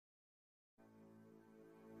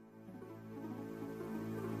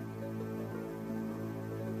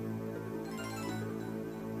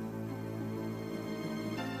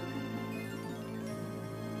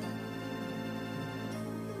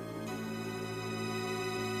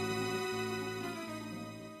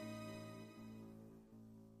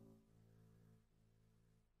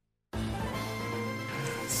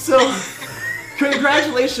So,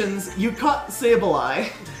 congratulations, you caught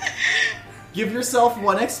Sableye. Give yourself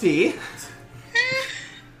 1 XP.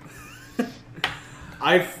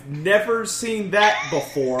 I've never seen that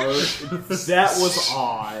before. That was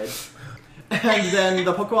odd. And then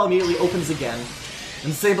the Pokeball immediately opens again.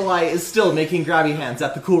 And Sableye is still making grabby hands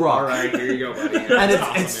at the cool rock. Alright, here you go, buddy. And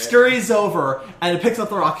it scurries over, and it picks up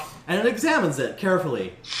the rock, and it examines it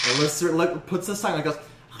carefully. It puts this tongue and it goes...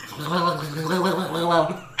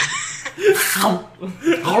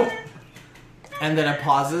 And then it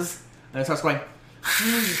pauses, and it starts going...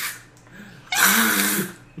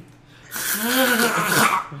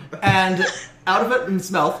 And out of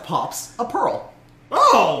its mouth pops a pearl.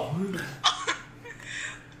 Oh!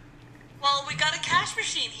 Well, we got a cash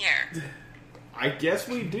machine here. I guess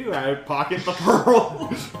we do. I pocket the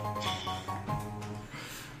pearl.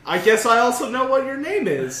 I guess I also know what your name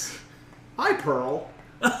is. Hi, Pearl.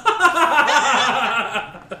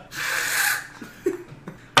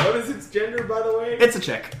 What is its gender, by the way? It's a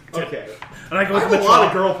chick. Okay. And I go I with have a the lot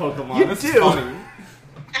of Machop. girl Pokemon. You This do. is funny.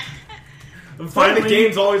 And Find the finally,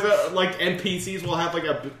 games always like NPCs will have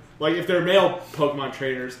like if they're male Pokemon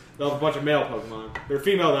trainers, they'll have a bunch of male Pokemon. If they're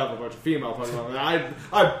female, they'll have a bunch of female Pokemon.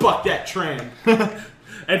 I buck that trend.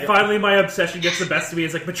 And finally, my obsession gets the best of me.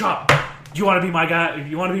 It's like, Machop, do you want to be my guy?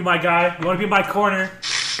 You want to be my guy? You want to be in my corner?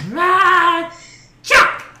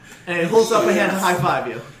 Chop! And it holds up a hand to high-five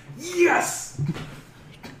you. Yes!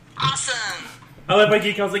 Awesome. I let my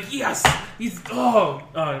geek. I was like, yes! He's I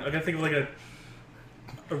gotta think of like a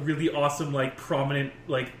really awesome, like prominent,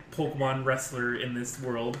 like Pokemon wrestler in this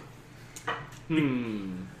world.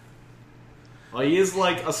 Well, he is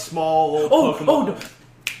like a small Oh, Pokemon. oh no!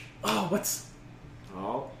 Oh, what's?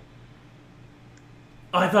 Oh.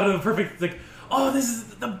 Oh, I thought of the perfect, like, oh, this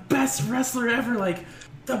is the best wrestler ever, like,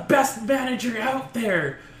 the best manager out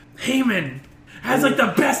there. Heyman has, like,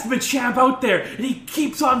 the best Machamp out there, and he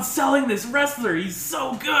keeps on selling this wrestler. He's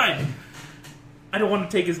so good. I don't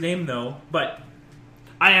want to take his name, though, but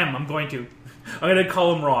I'm going to. I'm going to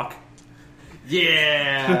call him Rock.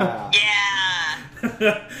 Yeah.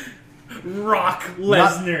 Yeah. Rock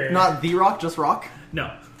Lesnar. Not The Rock, just Rock?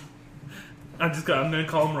 No. I'm going to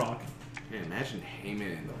call him Rock. Man, imagine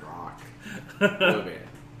Heyman and The Rock. That would be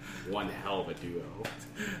one hell of a duo.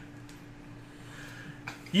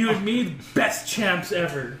 You and me, best champs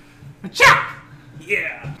ever. Cha!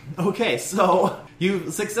 Yeah. Okay, so you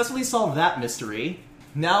successfully solved that mystery.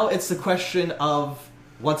 Now it's the question of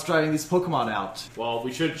what's driving these Pokemon out. Well,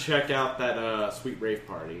 we should check out that sweet rave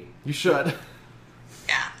party. You should.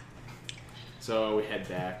 Yeah. So we head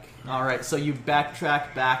back. Alright, so you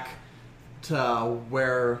backtrack back to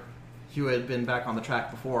where you had been back on the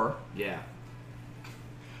track before. Yeah.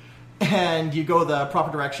 And you go the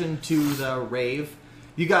proper direction to the rave.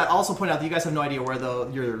 You got also point out that you guys have no idea where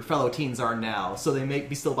your fellow teens are now, so they may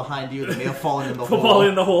be still behind you. They may have fallen in the hole. Fall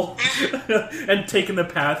in the hole. And taken the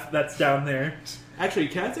path that's down there. Actually,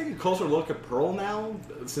 can I take a closer look at Pearl now?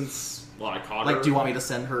 Since, well, I caught her. Like, do you want me to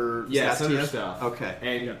send her? Yeah, stats send to her you? stuff. Okay.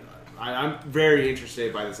 And I'm very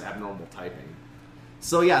interested by this abnormal typing.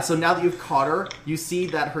 So yeah, so now that you've caught her, you see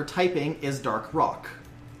that her typing is Dark Rock.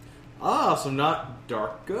 Ah, so not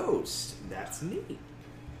Dark Ghost. That's neat.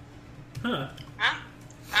 Huh. Huh?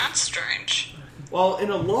 That's strange. Well, in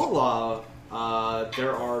Alola,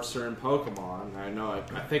 there are certain Pokemon.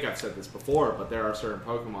 I think I've said this before, but there are certain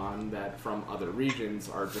Pokemon that from other regions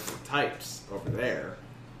are different types over there.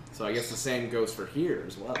 So I guess the same goes for here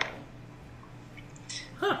as well.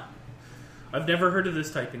 Huh. I've never heard of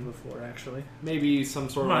this typing before, actually. Maybe some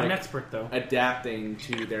sort I'm of not an like expert, though. adapting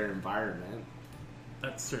to their environment.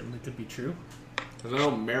 That certainly could be true. Because I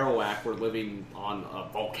know Marowak were living on a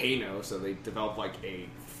volcano, so they developed like a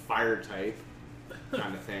fire type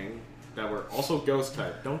kind of thing that were also ghost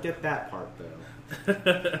type. Don't get that part though.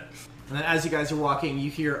 And then as you guys are walking,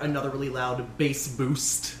 you hear another really loud bass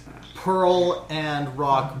boost. Pearl and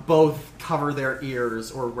Rock both cover their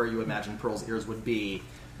ears, or where you imagine Pearl's ears would be,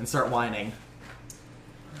 and start whining.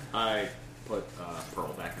 I put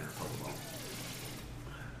Pearl back in her Pokeball.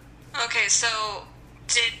 Okay, so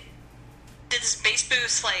did this base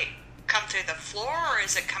boost like come through the floor, or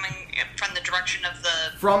is it coming from the direction of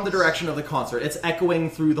the? From the direction of the concert. It's echoing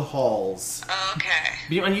through the halls.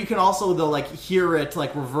 Okay. And you can also, though, like, hear it,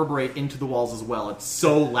 like, reverberate into the walls as well. It's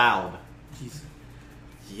so loud.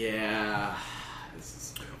 Yeah. This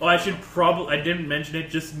is... Well, I should probably... I didn't mention it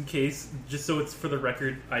just in case, just so it's for the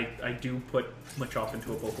record, I do put Machop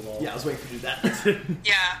into a Pokeball. Yeah, I was waiting for you to do that.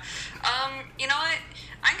 Yeah. You know what?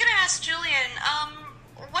 I'm gonna ask Julian.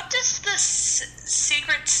 What does the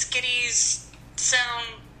Secret Skitties sound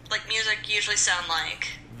like? Music usually sound like?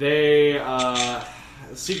 They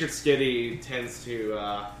Secret Skitty tends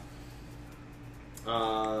to.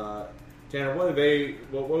 Tanner,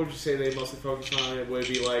 what would you say they mostly focus on? It would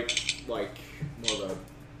be like more of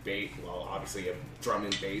a obviously a drum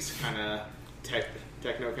and bass kind of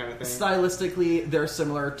techno kind of thing. Stylistically, they're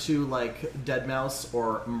similar to like Deadmau5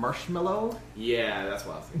 or Marshmello. Yeah, that's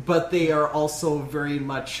what I was thinking. But they are also very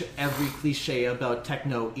much every cliche about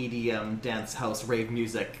techno, EDM, dance house, rave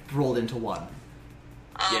music rolled into one.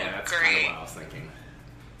 Oh, Yeah, that's great. kind of what I was thinking.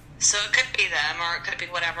 So it could be them, or it could be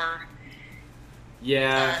whatever.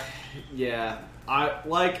 Yeah, yeah.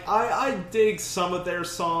 I dig some of their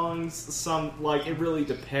songs. Some it really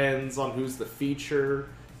depends on who's the feature,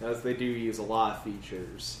 as they do use a lot of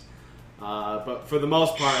features. But for the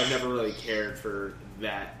most part, I've never really cared for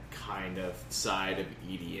that kind of side of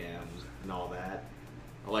EDM and all that.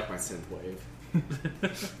 I like my synthwave.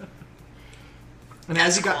 And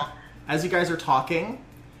That's as you guys are talking,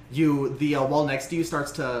 the wall next to you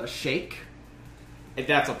starts to shake. And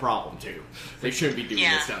that's a problem too. They shouldn't be doing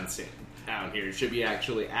this down here. It should be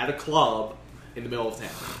actually at a club in the middle of town,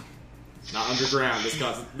 not underground.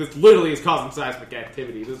 This literally is causing seismic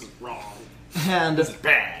activity. This is wrong. And This is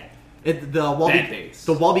bad.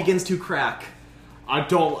 the wall begins to crack.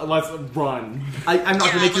 Let's run. I'm not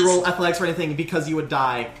going to make you let's- roll athletics or anything because you would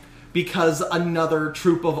die. Because another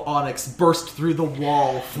troop of Onyx burst through the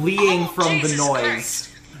wall, fleeing from Jesus the noise. Christ.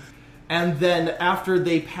 And then after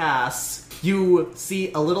they pass, you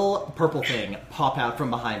see a little purple thing pop out from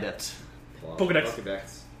behind it.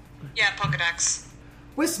 Pokedex. Yeah, Pokedex.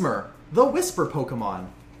 Whismer, the Whisper Pokemon.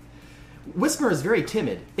 Whismer is very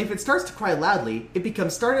timid. If it starts to cry loudly, it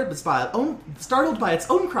becomes startled by its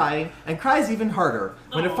own crying and cries even harder.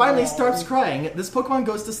 When it finally starts crying, this Pokemon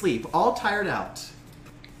goes to sleep, all tired out.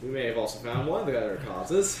 We may have also found one of the other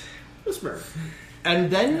causes. Whisper. And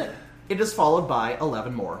then it is followed by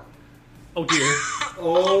 11 more. Oh dear.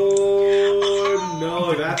 Oh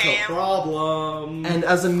no, that's a damn. problem. And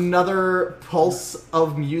as another pulse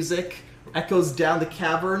of music echoes down the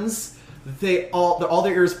caverns, all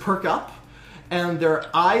their ears perk up, and their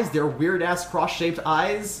eyes, their weird-ass cross-shaped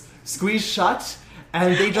eyes, squeeze shut,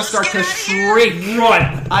 and they just start Let's to get outta here. shriek.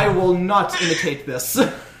 Run! I will not imitate this.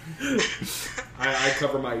 I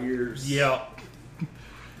cover my ears. Yeah.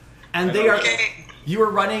 And they are... Okay. You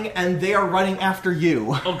are running, and they are running after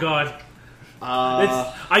you. Oh god.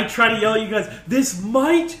 I try to yell at you guys, this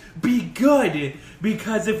might be good,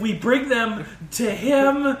 because if we bring them to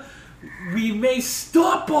him, we may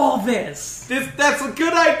stop all this. That's a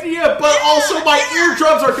good idea, but also my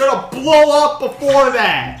eardrums are gonna blow up before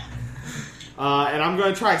that. And I'm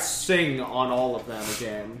gonna try to sing on all of them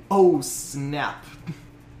again. Oh, snap.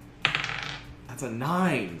 That's a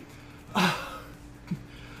 9.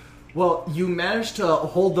 Well, you managed to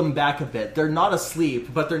hold them back a bit. They're not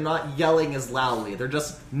asleep, but they're not yelling as loudly. They're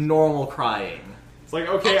just normal crying. It's like,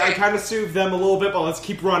 okay, I kind of soothed them a little bit, but let's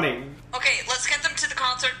keep running. Okay, let's get them to the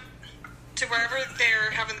concert, to wherever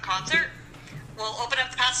they're having the concert. We'll open up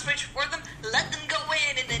the passage for them, let them go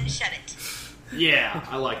in, and then shut it. Yeah,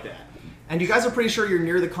 I like that. And you guys are pretty sure you're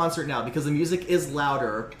near the concert now because the music is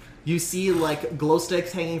louder. You see, like, glow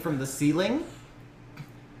sticks hanging from the ceiling.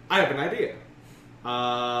 I have an idea.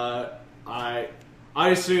 I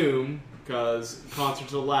assume, because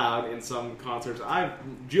concerts are loud, and some concerts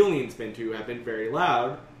Julian's been to have been very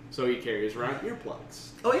loud, so he carries around earplugs.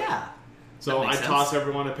 Oh, yeah. So That I makes sense. toss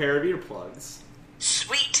everyone a pair of earplugs.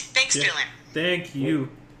 Sweet. Thanks, Yeah. Julian. Thank you.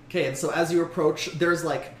 Okay, and so as you approach, there's,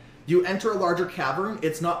 like, you enter a larger cavern.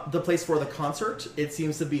 It's not the place for the concert. It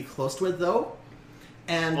seems to be close to it, though.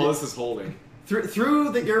 And Oh, this is holding.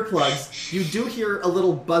 through the earplugs, you do hear a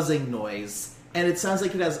little buzzing noise. And it sounds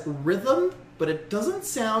like it has rhythm, but it doesn't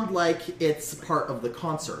sound like it's part of the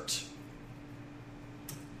concert.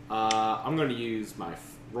 I'm going to use my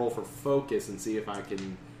roll for focus and see if I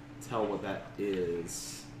can tell what that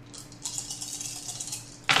is.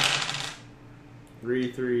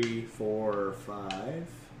 3, 3, 4, 5.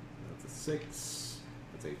 That's a 6.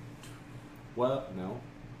 That's a 12. No.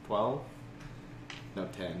 12. No,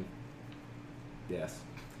 10. Yes.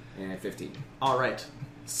 And 15. All right.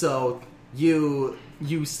 So you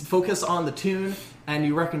focus on the tune and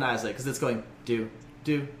you recognize it because it's going do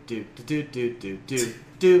do do do do do do do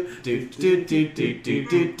do do do do do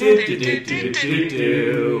do do do do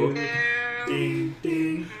do. Ding,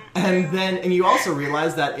 ding. And you also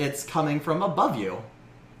realize that it's coming from above you.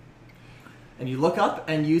 And you look up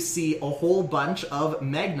and you see a whole bunch of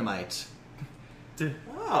Magnemite.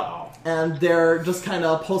 Oh. And they're just kind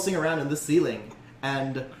of pulsing around in the ceiling.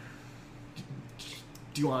 And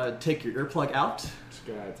do you want to take your earplug out?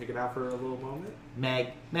 Just gonna take it out for a little moment.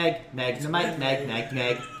 Magnemite,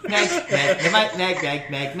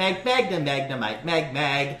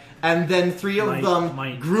 mag. And then three of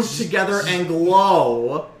them group together and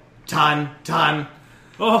glow. Ton.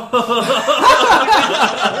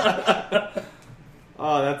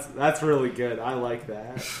 Oh, that's really good. I like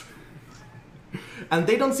that. And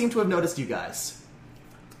they don't seem to have noticed you guys.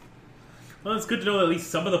 Well, it's good to know at least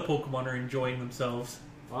some of the Pokemon are enjoying themselves.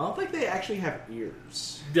 Well, I don't think they actually have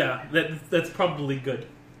ears. Yeah, that's probably good.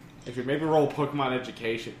 If you maybe roll Pokemon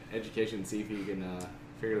education, see if you can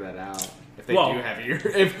figure that out. If they do have ears.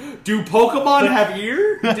 Do Pokemon have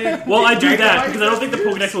ears? Well, I do that because I don't think the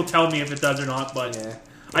Pokedex will tell me if it does or not, but yeah.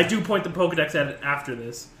 I do point the Pokedex at it after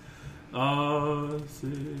this.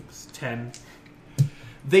 6, 10.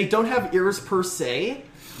 They don't have ears per se,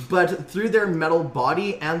 but through their metal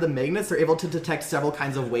body and the magnets, they're able to detect several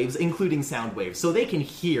kinds of waves, including sound waves. So they can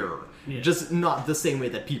hear, just not the same way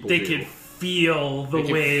that people do. They can feel the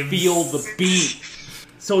They waves. can feel the beat.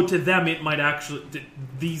 So to them, it might actually...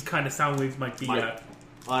 These kind of sound waves might be...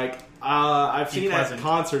 I've seen pleasant. at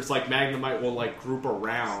concerts, like, Magnemite will, like, group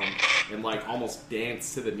around and, like, almost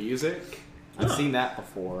dance to the music. I've seen that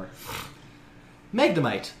before.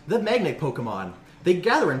 Magnemite, the magnet Pokemon. They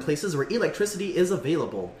gather in places where electricity is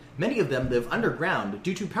available. Many of them live underground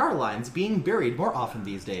due to power lines being buried more often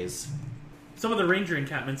these days. Some of the ranger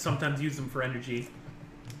encampments sometimes use them for energy.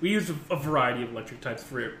 We use a variety of electric types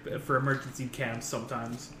for emergency camps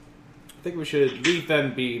sometimes. I think we should leave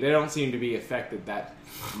them be. They don't seem to be affected that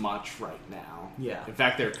much right now. Yeah. In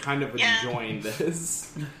fact, they're kind of enjoying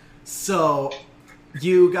this. So,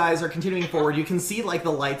 you guys are continuing forward. You can see, like,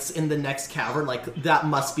 the lights in the next cavern. Like, that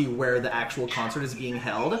must be where the actual concert is being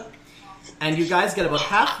held. And you guys get about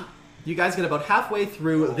halfway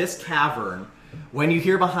through this cavern when you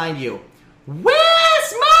hear behind you,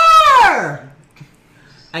 Whismur!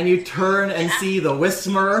 And you turn and see the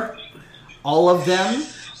Whismur, all of them,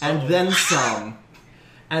 and then some.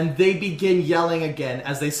 And they begin yelling again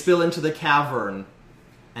as they spill into the cavern.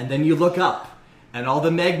 And then you look up, and all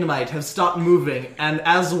the Magnemite have stopped moving, and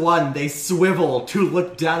as one, they swivel to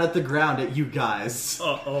look down at the ground at you guys.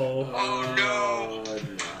 Uh-oh. Oh no.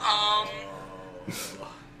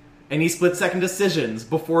 Any split-second decisions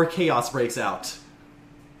before chaos breaks out.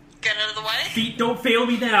 Get out of the way. Feet don't fail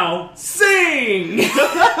me now. Sing!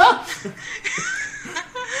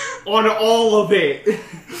 On all of it.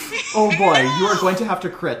 Oh boy, you are going to have to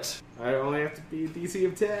crit. I only have to be a DC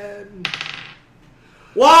of 10.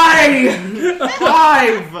 Why?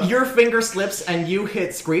 5! Your finger slips and you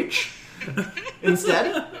hit Screech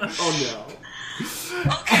instead. Oh no.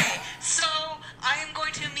 Okay, so I am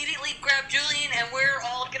going to immediately grab Julian, and we're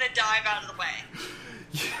all gonna dive out of the way.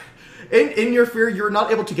 In your fear, you're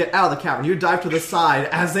not able to get out of the cavern. You dive to the side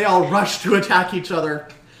as they all rush to attack each other.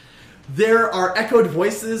 There are echoed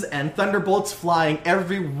voices and thunderbolts flying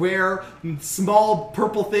everywhere. Small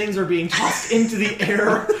purple things are being tossed into the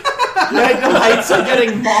air. Magnemites are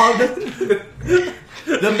getting mobbed.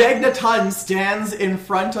 The Magneton stands in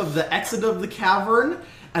front of the exit of the cavern,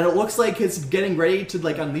 and it looks like it's getting ready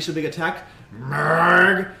to unleash a big attack.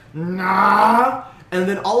 And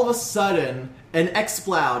then all of a sudden, an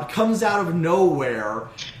Exploud comes out of nowhere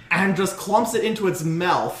and just clumps it into its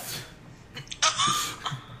mouth.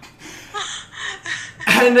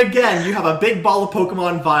 And again, you have a big ball of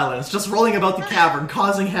Pokemon violence just rolling about the cavern,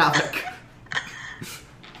 causing havoc.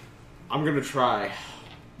 I'm gonna try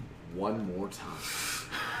one more time.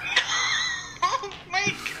 Oh my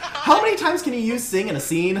god. How many times can you use Sing in a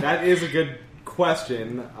scene? That is a good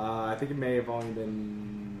question. I think it may have only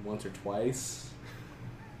been once or twice.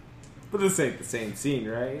 But this ain't the same scene,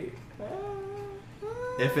 right?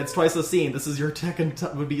 If it's twice a scene, this is your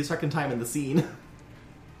would be your second time in the scene.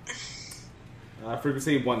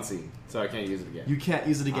 Frequency, one scene, so I can't use it again. You can't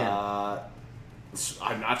use it again.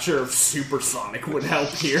 I'm not sure if Supersonic would help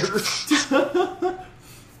here.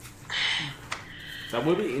 That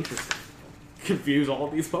would be interesting. Confuse all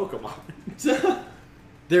these Pokemon.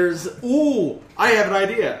 There's... Ooh! I have an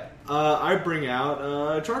idea. I bring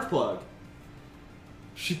out Charge Plug.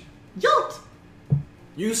 Yacht!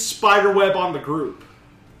 Use Spiderweb on the group.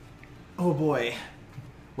 Oh boy.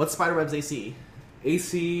 What's Spiderweb's AC?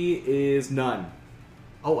 AC is none.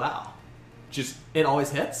 Oh wow. Just, It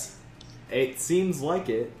always hits? it seems like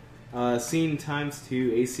it. Scene times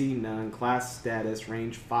 2, AC none, class status,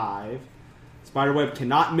 range 5. Spiderweb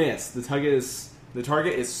cannot miss. The target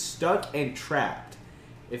is stuck and trapped.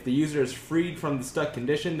 If the user is freed from the stuck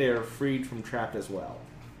condition, they are freed from trapped as well.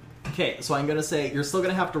 Okay, so I'm gonna say you're still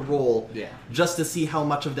gonna have to roll Yeah. just to see how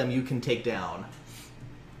much of them you can take down.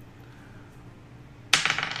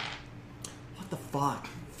 What the fuck.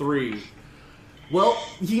 3. Well,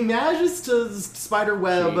 he manages to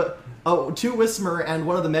spiderweb 2 Whismer and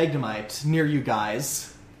 1 of the Magnemite near you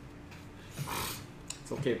guys.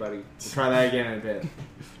 It's okay, buddy. We'll try that again in a bit.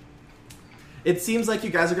 It seems like you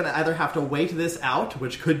guys are going to either have to wait this out,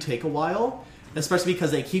 which could take a while, especially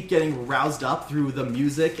because they keep getting roused up through the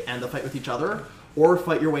music and the fight with each other, or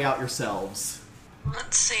fight your way out yourselves.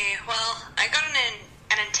 Let's see. Well, I got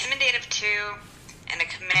an intimidate of 2 and a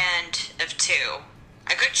command of 2.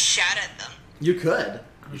 I could shout at them. You could.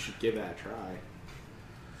 You should give that a try.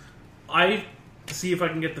 I see if I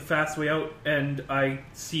can get the fast way out, and I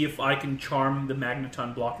see if I can charm the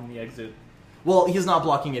Magneton blocking the exit. Well, he's not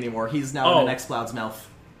blocking anymore. He's now in the next cloud's mouth.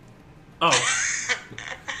 Oh.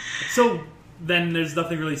 So, then there's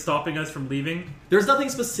nothing really stopping us from leaving? There's nothing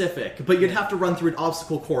specific, but you'd have to run through an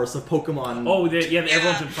obstacle course of Pokemon. Oh,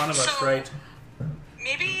 everyone's in front of us, so right?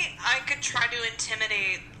 Maybe I could try to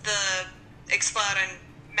intimidate the Exploud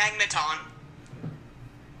and Magneton.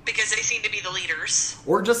 Because they seem to be the leaders.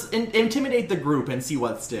 Or just intimidate the group and see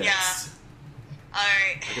what sticks. Yeah.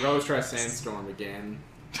 Alright. I could always try Sandstorm again.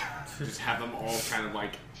 Just have them all kind of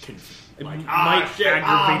like might shit,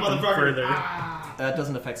 aggravate them motherfucker, further. That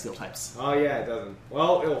doesn't affect steel types. Oh yeah, it doesn't.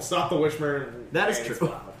 Well, it'll stop the Wishmer. That is and true.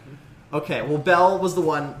 Exploud. Okay, well, Belle was the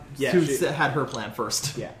one Yeah, who she- had her plan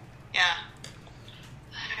first. Yeah. Yeah.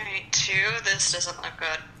 Alright, 2. This doesn't look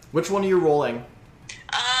good. Which one are you rolling?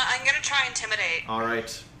 I'm gonna try intimidate.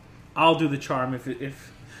 Alright. I'll do the charm if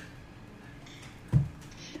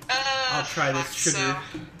I'll try this fuck, sugar.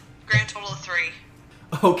 So, grand total of 3.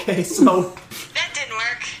 Okay, so That didn't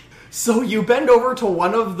work. so you bend over to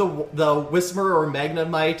one of the Whismer or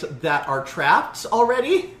Magnemite that are trapped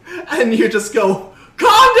already, and you just go,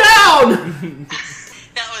 "Calm down!"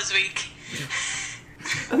 That was weak.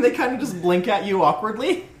 And they kind of just blink at you awkwardly.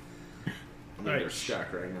 I mean, Alright. they're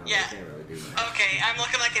stuck right now. Yeah. They can't really do that. Okay, I'm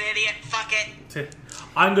looking like an idiot. Fuck it.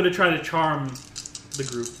 I'm going to try to charm the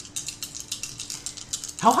group.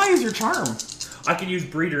 How high is your charm? I can use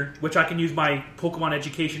Breeder, which I can use my Pokemon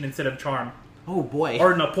Education instead of Charm. Oh boy.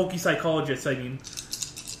 Or no, Psychologist, I mean.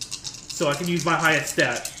 So I can use my highest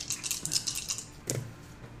stat.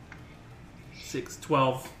 6,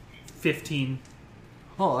 12, 15.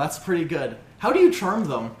 Oh, that's pretty good. How do you charm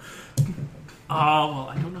them? Well,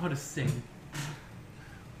 I don't know how to sing.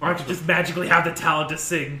 Or I could just magically have the talent to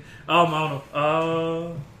sing. I don't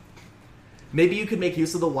know. Maybe you could make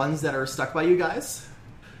use of the ones that are stuck by you guys?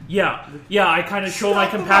 Yeah, I kind of show my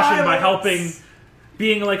Stop the compassion by violence! helping,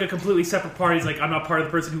 being like a completely separate party. It's like, I'm not part of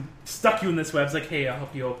the person who stuck you in this web. It's like, hey, I'll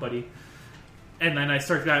help you out, buddy. And then I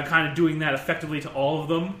start kind of doing that effectively to all of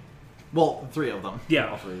them. Well, 3 of them.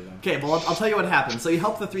 Yeah. Okay, well, I'll tell you what happened. So you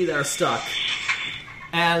help the 3 that are stuck,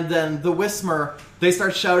 and then the Whismer, they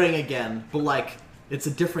start shouting again, but like, it's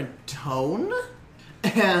a different tone.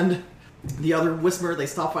 And the other Whismer, they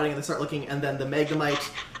stop fighting and they start looking, and then the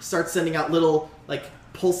Magnemite starts sending out little, like,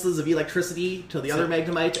 pulses of electricity to the other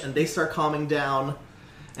Magnemite, and they start calming down.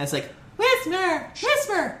 And it's like, Whismer!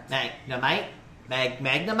 Whismer! Magnemite?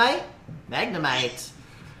 Magnemite? Magnemite.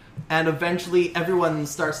 And eventually everyone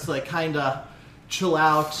starts to, like, kind of chill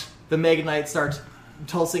out. The Magnemite starts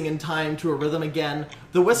pulsing in time to a rhythm again.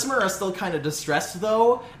 The Whismer are still kind of distressed,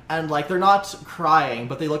 though, and, like, they're not crying,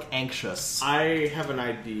 but they look anxious. I have an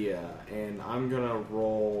idea, and I'm gonna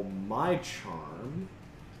roll my charm,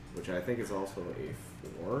 which I think is also a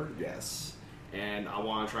 4. Yes, and I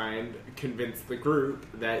want to try and convince the group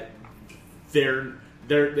that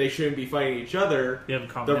they shouldn't be fighting each other. They have a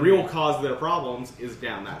common The enemy. real cause of their problems is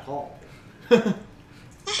down that hall.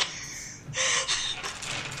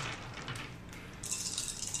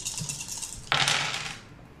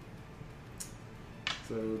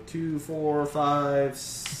 So 2, 4, 5,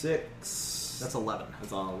 6. That's 11.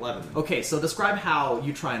 That's on 11. Okay, so describe how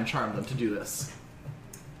you try and charm them to do this.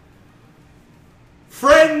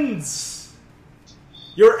 Friends!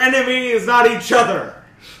 Your enemy is not each other,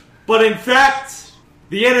 but in fact,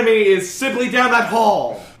 the enemy is simply down that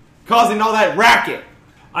hall, causing all that racket.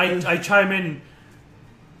 I chime in,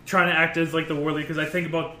 trying to act as like the warrior, because I think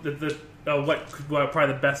about what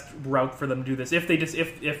probably the best route for them to do this if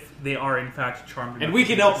they are in fact charmed. And enough we to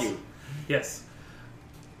can do help this. you. Yes.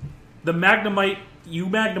 The Magnemite, you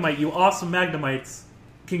awesome Magnemites,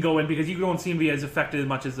 can go in because you don't seem to be as affected as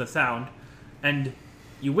much as the sound, and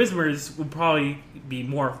you Whismers would probably be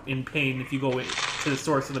more in pain if you go to the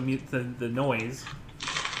source of the noise.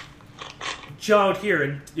 Chill out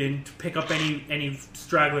here and pick up any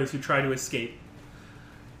stragglers who try to escape.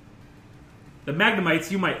 The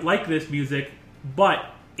Magnemites, you might like this music, but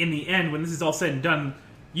in the end, when this is all said and done,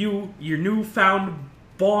 your newfound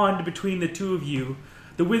bond between the two of you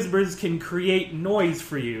the Whispers can create noise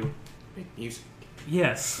for you. Make music.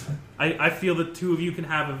 Yes. I feel the two of you can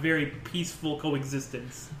have a very peaceful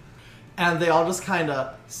coexistence. And they all just kind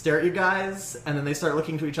of stare at you guys, and then they start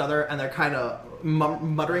looking to each other, and they're kind of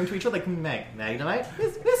muttering to each other, like, Magnemite,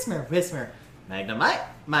 Whismer,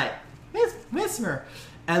 Magnemite, Whismer.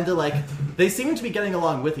 And they're like, they seem to be getting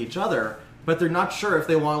along with each other, but they're not sure if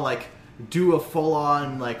they want to, like, do a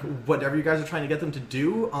full-on, like, whatever you guys are trying to get them to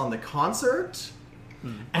do on the concert.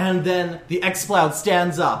 And then the X-Cloud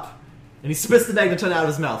stands up, and he spits the Magneton out of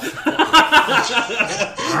his mouth.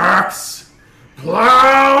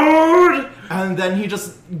 X-Cloud! And then he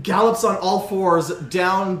just gallops on all fours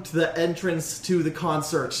down to the entrance to the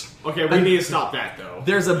concert. Okay, we need to stop that, though.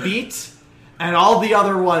 There's a beat, and all the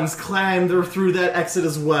other ones climb through that exit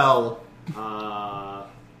as well.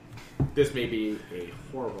 This may be a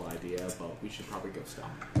horrible idea, but we should probably go stop.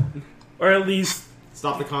 Or at least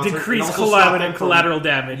Stop the concert. decrease and also stop them from- collateral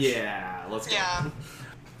damage. Yeah, let's go. Yeah.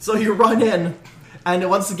 So you run in, and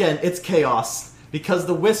once again, it's chaos. Because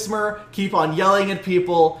the Whismer keep on yelling at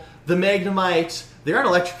people. The Magnemite, they aren't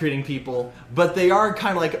electrocuting people, but they are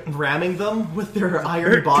kind of like ramming them with their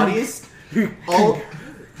iron bodies.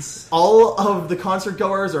 All of the concert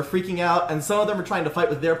goers are freaking out, and some of them are trying to fight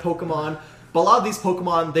with their Pokemon. But a lot of these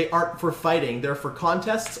Pokemon, they aren't for fighting. They're for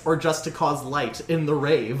contests or just to cause light in the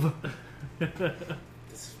rave.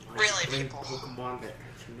 Really, people. Pokemon that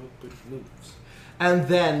actually know good moves. And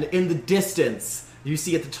then, in the distance, you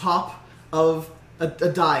see at the top of a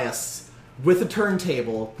dais with a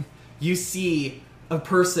turntable, you see a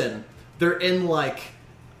person. They're in, like,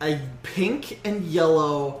 a pink and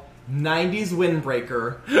yellow 90s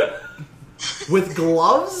windbreaker with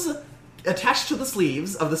gloves attached to the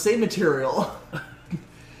sleeves of the same material.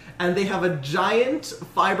 And they have a giant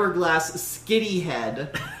fiberglass skitty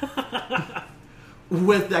head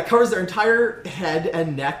that covers their entire head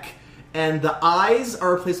and neck, and the eyes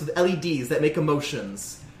are replaced with LEDs that make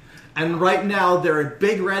emotions. And right now there are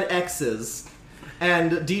big red X's,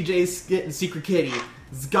 and DJ Secret Kitty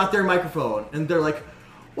has got their microphone, and they're like,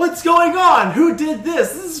 "What's going on? Who did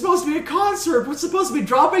this? This is supposed to be a concert. We're supposed to be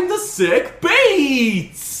dropping the sick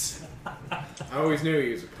beats!" I always knew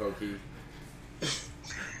he was a pokey.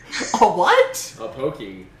 A what? A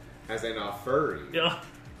pokey, as in a furry. Yeah.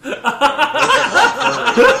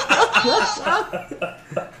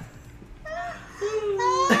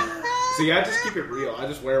 See, I just keep it real. I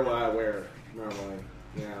just wear what I wear normally.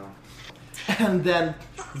 Yeah. And then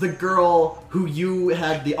the girl who you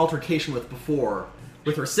had the altercation with before,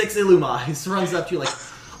 with her 6 Illumais, runs up to you like,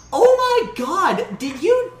 "Oh my god, did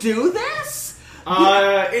you do this?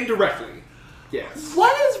 Indirectly. Yes.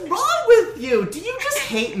 What is wrong with you? Do you just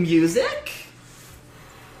hate music?"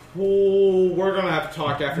 Oh, we're gonna have to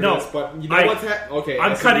talk after No, this, but you know what's okay?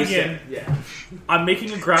 I'm I see cutting you said- in. Yeah. I'm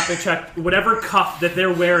making a graphic check. Whatever cuff that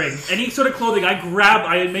they're wearing, any sort of clothing,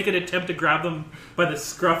 I make an attempt to grab them by the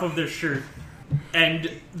scruff of their shirt and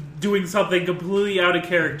doing something completely out of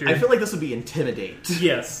character. I feel like this would be intimidate.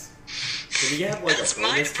 Yes. Do we have like That's a my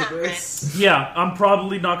bonus to department. this? Yeah, I'm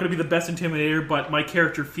probably not going to be the best intimidator, but my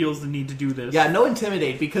character feels the need to do this. Yeah, no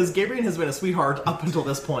intimidate, because Gabriel has been a sweetheart up until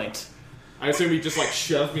this point. I assume he just like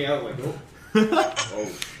shoved me out like, oh, oh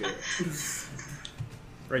shit.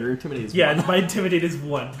 Your intimidate is Yeah, one. my intimidate is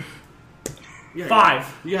 1. You gotta-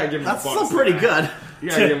 5. You gotta give him That's a bonus. still pretty to that. good. You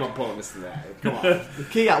gotta give him a bonus to that. Come on.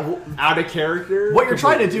 Okay, yeah, Out of character. what you're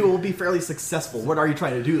trying to do will be fairly successful. What are you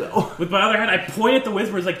trying to do, though? With my other hand, I point at the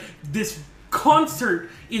Whispers like, this concert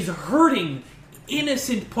is hurting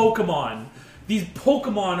innocent Pokemon. These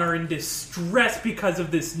Pokemon are in distress because of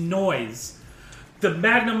this noise. The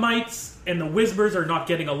Magnemites and the Whispers are not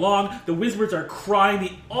getting along. The Whispers are crying.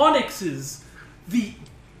 The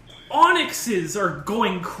Onyxes are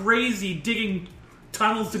going crazy, digging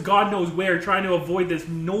tunnels to God knows where, trying to avoid this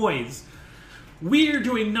noise. We're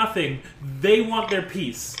doing nothing. They want their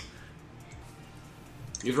peace.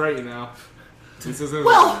 He's right, you know. This isn't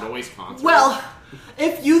Well, like a noise concert. Well,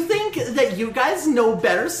 if you think that you guys know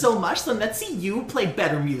better so much, then let's see you play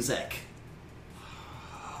better music.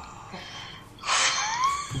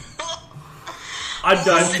 I'm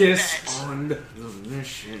done. Focus on the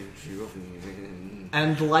mission, Julian.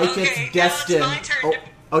 And like Okay, it's now it's destined. my turn to-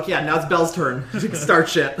 Okay, yeah, now it's Belle's turn to start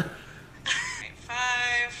shit. 5,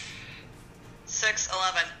 6,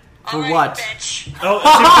 11. For Alright, what? bitch. Oh,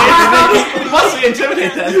 It must be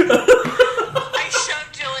intimidate then. I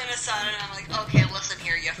shoved Julian aside and I'm like, okay, listen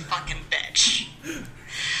here, you fucking bitch.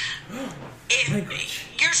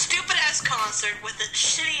 Your stupid ass concert with the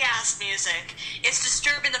shitty ass music is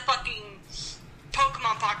disturbing the fucking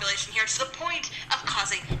Pokemon population here to the point of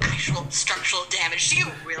causing actual structural damage. Do you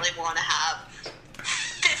really want to have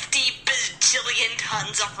million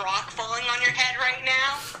tons of rock falling on your head right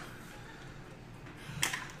now?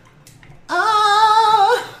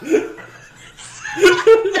 Ah!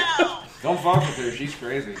 No. Don't fuck with her. She's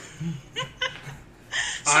crazy. So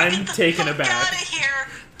I'm get the taken fuck aback. out of here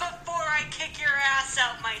before I kick your ass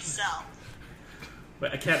out myself.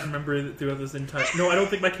 Wait, I can't remember throughout this entire. No, I don't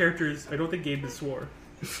think my character is. I don't think Gabe is swore.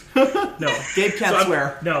 No, Gabe can't I'm-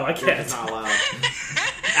 swear. No, I It's can't. not allowed.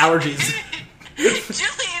 Allergies.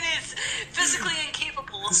 Julian is physically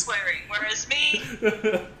incapable of swearing, whereas me,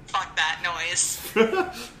 fuck that noise.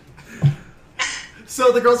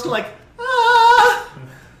 So the girls are like, ah!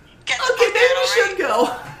 Get the Okay, fuck maybe we out, should go.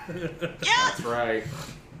 alright? Yeah. That's right.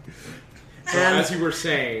 So, And- as you were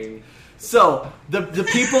saying, So the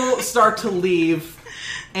people start to leave,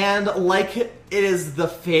 and like it is the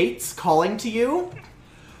fates calling to you,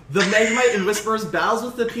 the Magnemite and Whisperers battles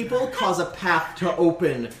with the people cause a path to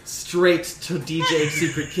open straight to DJ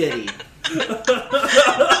Secret Kitty.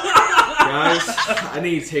 guys, I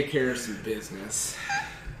need to take care of some business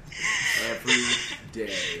every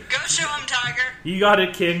day. Go show him, Tiger. You got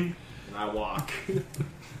it, King. And I walk.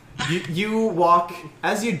 You walk,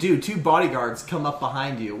 as you do, two bodyguards come up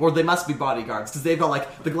behind you. Or they must be bodyguards, because they've got,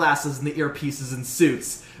 like, the glasses and the earpieces and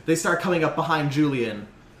suits. They start coming up behind Julian.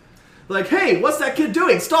 Like, hey, what's that kid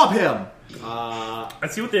doing? Stop him! I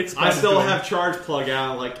see what the I explode still is doing. have Charge plug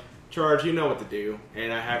out, like, Charge, you know what to do.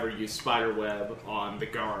 And I have her use Spiderweb on the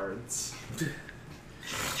guards.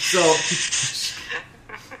 So,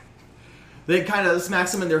 they kind of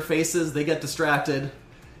smacks them in their faces, they get distracted.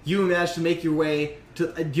 You manage to make your way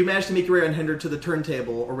unhindered to the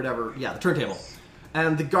turntable, or whatever. Yeah, the turntable.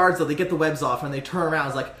 And the guards, though, they get the webs off, and they turn around,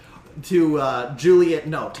 it's like, to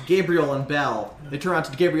Gabriel and Belle. They turn around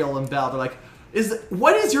to Gabriel and Belle, they're like,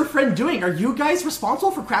 what is your friend doing? Are you guys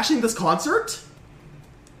responsible for crashing this concert?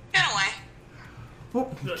 Get away.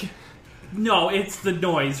 Well, No, it's the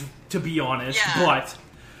noise, to be honest. Yeah. But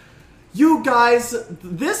you guys,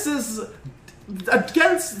 this is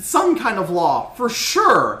against some kind of law, for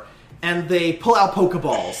sure. And they pull out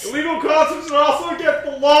Pokeballs. Illegal concerts are also against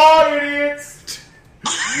the law, idiots!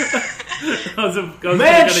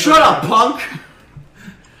 Man, shut up, punk!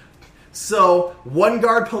 So, one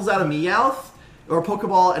guard pulls out a Meowth, or a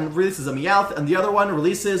Pokeball, and releases a Meowth, and the other one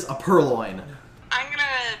releases a Purloin. I'm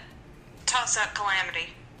gonna toss out Calamity.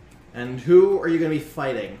 And who are you going to be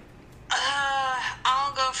fighting?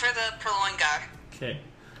 I'll go for the Purloin guy. Okay.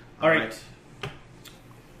 Alright.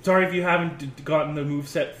 Sorry if you haven't gotten the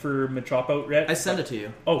moveset for Machop out yet. I sent it to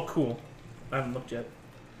you. Oh, cool. I haven't looked yet.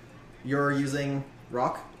 You're using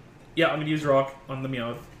Rock? Yeah, I'm gonna use Rock on the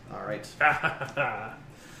Meowth. Alright.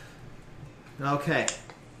 Okay.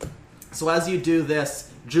 So as you do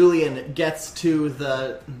this, Julian gets to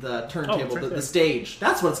the turntable, right the there. stage.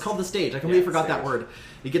 That's what it's called, the stage. I completely forgot that stage. word.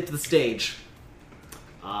 You get to the stage.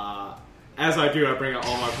 As I do, I bring out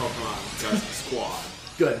all my Pokemon. That's the squad.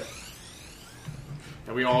 Good.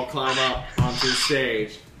 And we all climb up onto the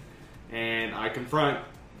stage. And I confront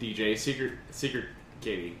DJ Secret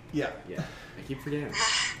Kitty. Yeah. Yeah, I keep forgetting.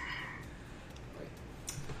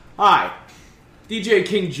 Hi, DJ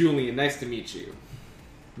King Julian. Nice to meet you.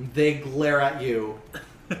 They glare at you.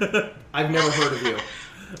 I've never heard of you.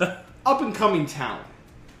 Up and coming talent.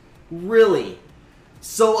 Really?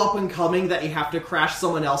 So up and coming that you have to crash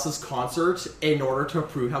someone else's concert in order to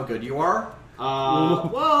prove how good you are?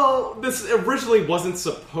 Well, this originally wasn't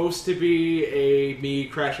supposed to be me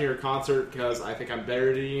crashing your concert because I think I'm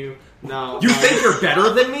better than you. No, You think you're better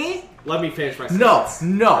than me? Let me finish my No, sentence.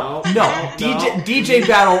 no. No. DJ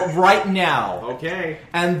battle right now. Okay.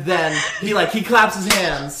 And then he claps his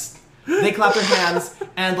hands. They clap their hands,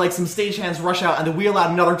 and like some stage hands rush out, and they wheel out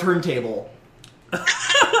another turntable. Oh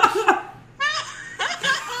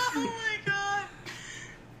my god.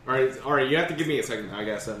 All right. You have to give me a second. I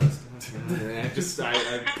guess I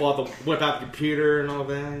pull out whip out the computer and all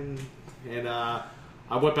that, and I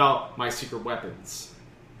whip out my secret weapons.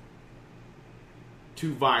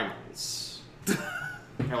 2 vinyls.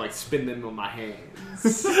 I spin them on my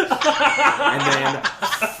hands, and then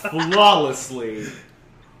flawlessly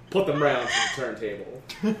put them right onto the turntable.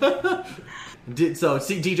 So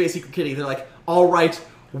DJ Secret Kitty, they're like, all right,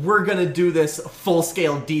 we're gonna do this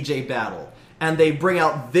full-scale DJ battle. And they bring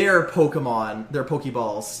out their Pokemon, their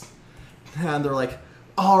Pokeballs. And they're like,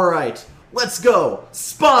 all right, let's go.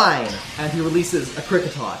 Spine! And he releases a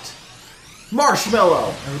Kricketot.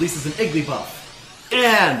 Marshmallow! And releases an Igglybuff.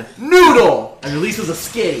 And Noodle! And releases a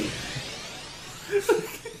Skitty.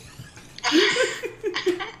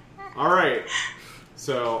 Alright,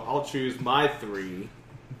 so I'll choose my 3.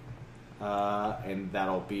 And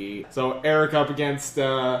that'll be... So Eric up against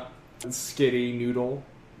Skitty, Noodle.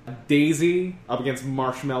 Daisy up against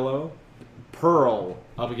Marshmallow. Pearl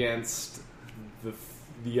up against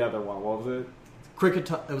the other one. What was it?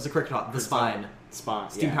 It was a Kricketot, the spine. Spine.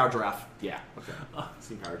 Steam yeah. Power Giraffe. Yeah. Okay.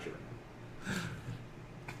 Steam Power Giraffe.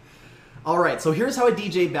 Alright, so here's how a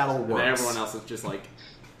DJ battle works. And everyone else is just like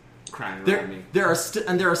crying around me. There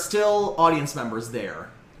are still audience members there.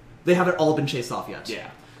 They haven't all been chased off yet.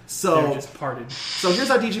 Yeah. So They're just parted. So here's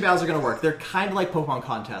how DJ battles are going to work. They're kind of like Pokemon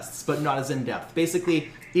contests, but not as in-depth.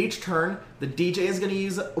 Basically, each turn, the DJ is going to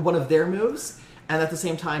use one of their moves, and at the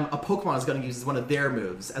same time, a Pokemon is going to use one of their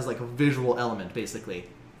moves as like a visual element, basically.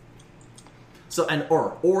 So,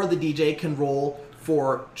 or the DJ can roll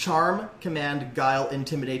for Charm, Command, Guile,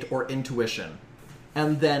 Intimidate, or Intuition.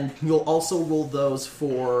 And then you'll also roll those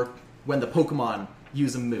for when the Pokemon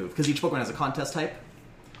use a move, because each Pokemon has a contest type.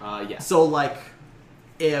 Yeah. So, like,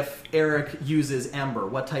 if Eric uses Ember,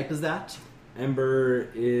 what type is that? Ember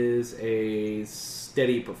is a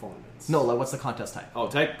steady performance. No, like, what's the contest type? Oh,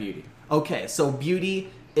 type Beauty. Okay, so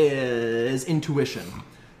Beauty is Intuition.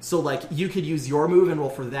 So, like, you could use your move and roll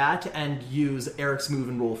for that, and use Eric's move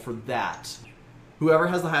and roll for that. Whoever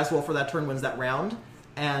has the highest roll for that turn wins that round,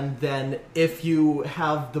 and then if you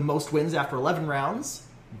have the most wins after 11 rounds,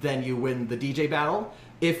 then you win the DJ battle.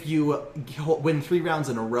 If you win 3 rounds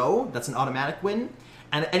in a row, that's an automatic win.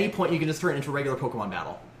 And at any point, you can just turn it into a regular Pokemon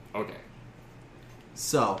battle. Okay.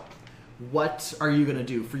 So, what are you going to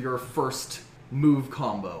do for your first move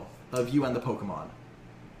combo of you and the Pokemon?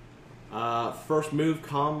 First move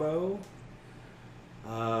combo.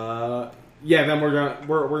 Yeah, then we're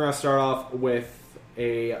gonna start off with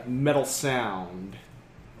a Metal Sound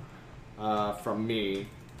from me.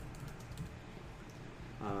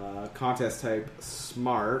 Contest type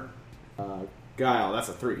Smart. Guile, that's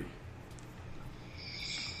a 3.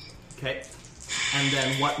 Okay. And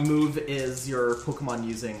then what move is your Pokemon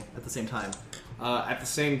using at the same time? At the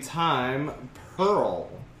same time, Pearl,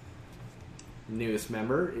 newest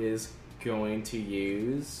member, is going to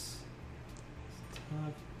use...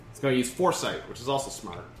 It's going to use Foresight, which is also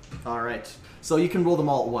smart. Alright. So you can roll them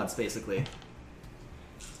all at once, basically.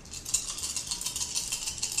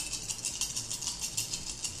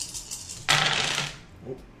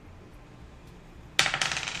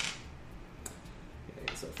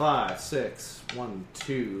 Okay, so 5, 6, 1,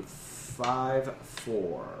 2, 5,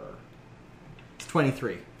 4. It's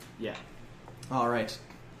 23. Yeah. Alright.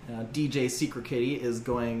 DJ Secret Kitty is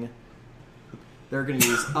going... They're going to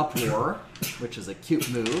use Uproar, which is a cute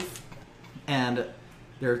move. And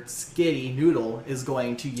their Skitty Noodle is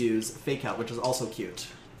going to use Fake Out, which is also cute.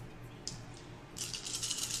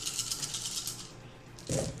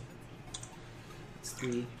 It's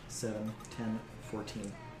 3, 7, 10,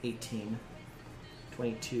 14, 18,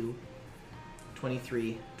 22,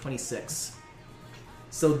 23, 26.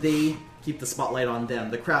 So they keep the spotlight on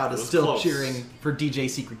them. The crowd It is was still close. cheering for DJ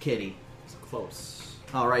Secret Kitty. It's close.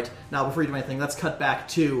 Alright, now before you do anything, let's cut back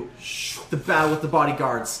to the battle with the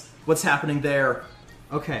bodyguards. What's happening there?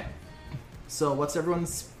 Okay. So what's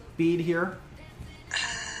everyone's speed here?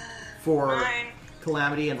 For Mine.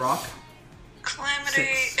 Calamity and Rock?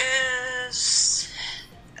 Calamity 6. is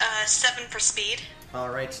 7 for speed.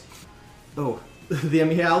 Alright. Oh, the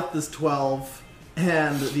Meowth is 12,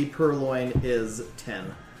 and the Purloin is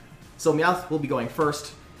 10. So Meowth will be going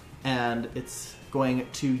first, and it's going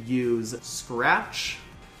to use Scratch.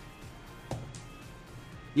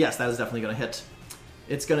 Yes, that is definitely going to hit.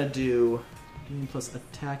 It's going to do plus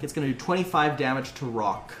attack. It's going to do 25 damage to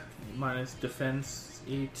Rock. Minus defense,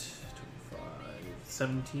 8, 25,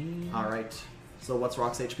 17. All right. So what's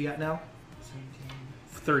Rock's HP at now? 17,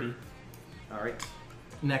 30. All right.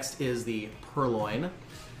 Next is the Purloin.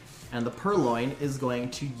 And the Purloin is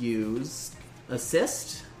going to use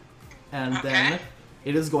Assist. And then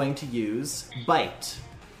it is going to use Bite.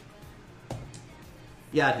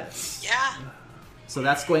 Yeah, it hits. Yeah. So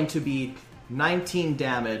that's going to be 19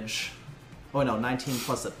 damage. Oh no, 19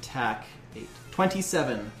 plus attack. 8.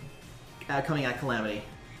 27 coming at Calamity.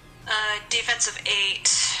 Defensive 8.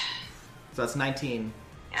 So that's 19.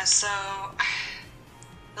 Yeah, so...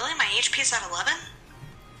 Really? My HP's at 11?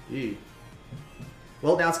 Eee.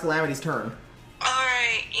 Well, now it's Calamity's turn.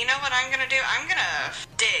 Alright, you know what I'm gonna do? I'm gonna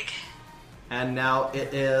dig. And now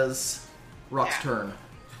it is Rock's Yeah. turn.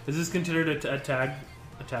 Is this considered a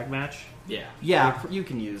tag match? Yeah. Yeah, you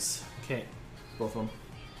can use Okay. both of them.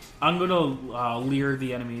 I'm gonna leer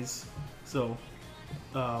the enemies. So,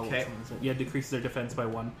 Okay. which one is it? Yeah, decrease their defense by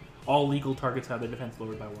 1. All legal targets have their defense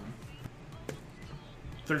lowered by 1.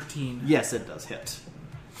 13. Yes, it does hit.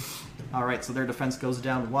 Alright, so their defense goes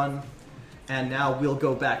down 1. And now we'll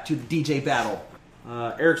go back to the DJ battle.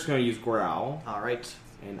 Eric's going to use Growl. Alright.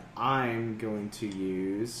 And I'm going to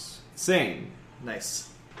use Sing. Nice.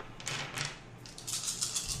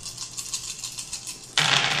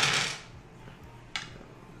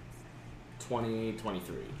 $20, $23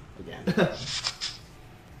 again.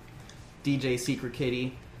 DJ Secret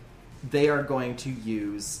Kitty, they are going to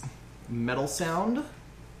use Metal Sound.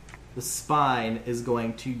 The Spine is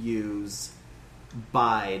going to use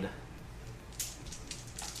Bide.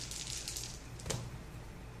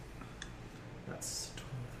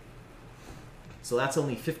 So that's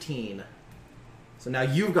only 15. So now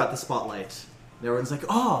you've got the spotlight. And everyone's like,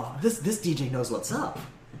 oh, this DJ knows what's up.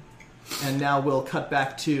 And now we'll cut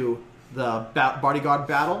back to the bodyguard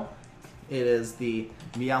battle. It is the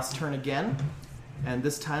Meowth's turn again. And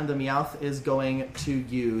this time the Meowth is going to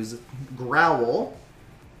use Growl.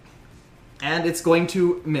 And it's going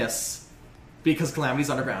to miss. Because Calamity's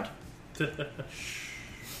underground. Alright.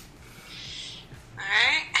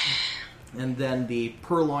 And then the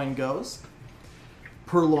Purloin goes.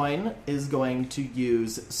 Purloin is going to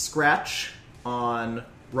use Scratch on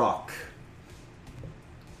Rock.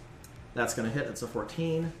 That's going to hit. It's a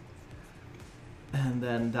 14. And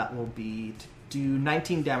then that will be to do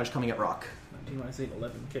 19 damage coming at Rock. 19 minus 8,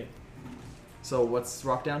 11. Okay. So what's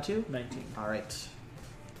Rock down to? 19. All right.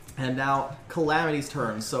 And now Calamity's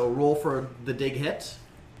turn. So roll for the dig hit.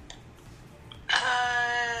 10.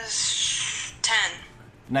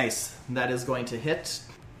 Nice. That is going to hit.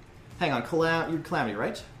 Hang on, you're Calamity,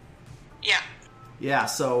 right? Yeah. Yeah,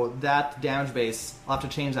 so that damage base, I'll have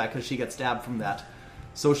to change that because she gets stabbed from that.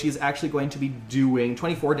 So she's actually going to be doing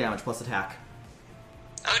 24 damage plus attack.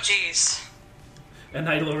 Oh, jeez. And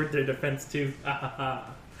I lowered their defense too.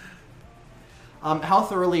 How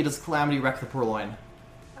thoroughly does Calamity wreck the Purloin?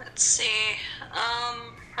 Let's see.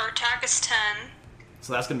 Her attack is 10.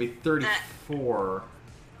 So that's going to be 34.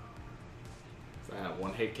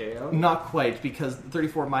 One hit KO? Not quite, because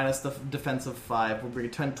 34 minus the defense of 5 will bring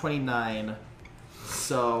 29.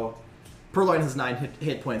 So Purloin has 9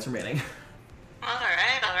 hit points remaining.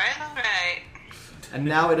 Alright. And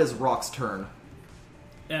now it is Rock's turn.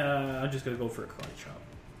 I'm just going to go for a karate chop.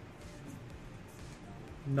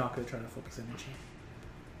 I'm not going to try to focus energy.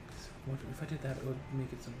 If I did that, it would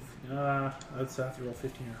make it some... I'd still have to roll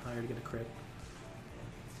 15 or higher to get a crit.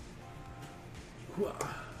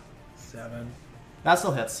 7. That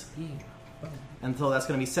still hits. Yeah. Oh. And so that's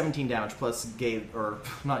going to be 17 damage plus Gabe, or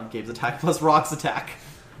not Gabe's attack, plus Rock's attack.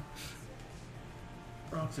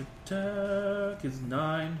 Rock's attack is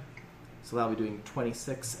 9. So that'll be doing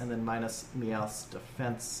 26, and then minus Meowth's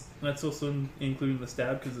defense. That's also including the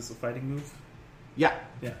stab because it's a fighting move. Yeah.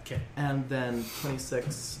 Yeah. Okay. And then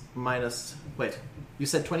 26 minus... Wait, you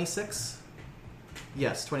said 26?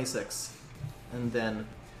 Yes, 26. And then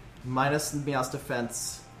minus Meowth's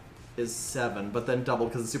defense is 7, but then double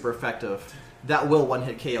because it's super effective. That will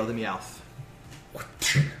one-hit KO the Meowth.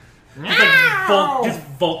 It's like just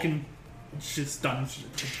Vulcan just done.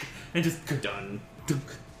 And just done.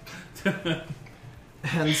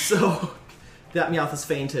 And so that Meowth has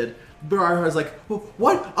fainted. Berarhar is like,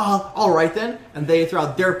 what? Alright then. And they throw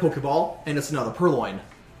out their Pokeball, and it's another Purloin.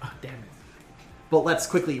 Oh, damn it. But let's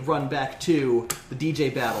quickly run back to the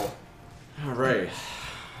DJ battle. Alright.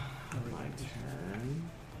 My turn.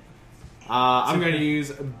 I'm going to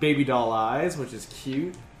use Baby Doll Eyes, which is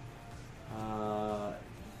cute.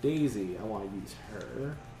 Daisy, I want to use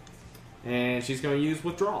her. And she's going to use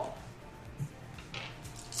Withdrawal.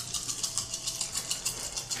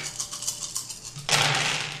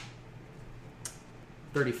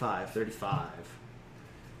 $35.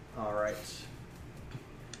 Alright.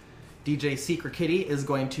 DJ Secret Kitty is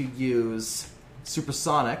going to use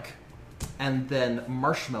Supersonic, and then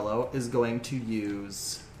Marshmallow is going to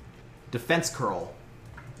use Defense Curl.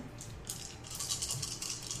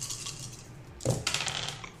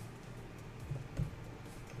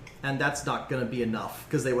 And that's not going to be enough,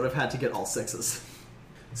 because they would have had to get all 6s.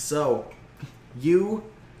 So, you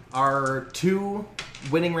are 2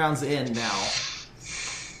 winning rounds in now.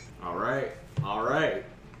 Alright.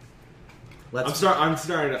 Let's I'm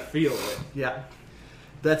starting to feel it. Yeah.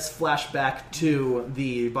 Let's flash back to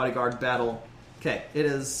the bodyguard battle. Okay, it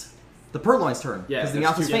is the Purloin's turn. Yeah, because the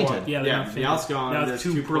there's Meowth is two fainted. Yeah, Meowth's gone. Now There's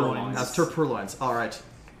two two Purloins. That's 2 Purloins. Alright.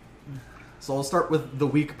 So we'll start with the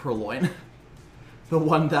weak Purloin. The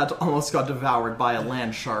one that almost got devoured by a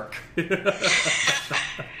land shark.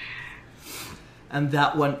 And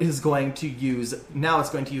that one is going to use... Now it's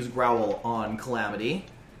going to use Growl on Calamity.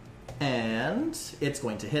 And it's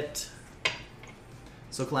going to hit.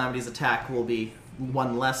 So Calamity's attack will be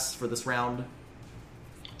 1 less for this round.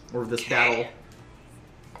 Or this battle.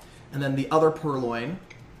 And then the other Purloin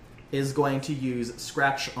is going to use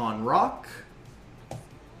Scratch on Rock.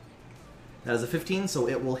 That is a 15, so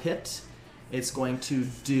it will hit. It's going to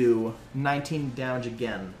do 19 damage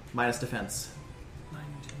again, minus defense. 19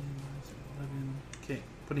 minus 11. Okay,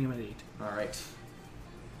 putting him at 8. Alright.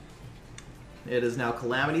 It is now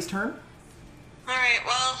Calamity's turn. Alright,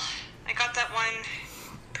 well, I got that one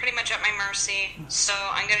pretty much at my mercy, so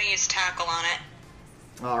I'm gonna use tackle on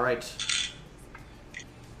it. Alright.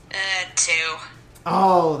 2.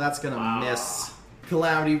 Oh, that's gonna miss.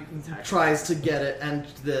 Calamity tries to get it, and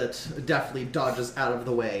it definitely dodges out of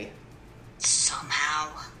the way. Somehow.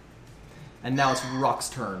 And now it's Rock's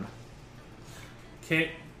turn.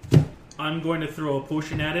 Okay, I'm going to throw a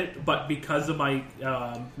potion at it, but because of my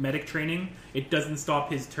medic training, it doesn't stop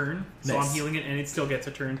his turn. So Nice. I'm healing it, and it still gets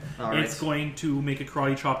a turn. All And right. it's going to make a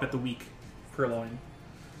karate chop at the weak purloin.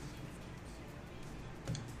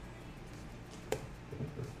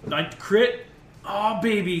 I crit. Oh,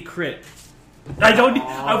 baby, crit. I don't.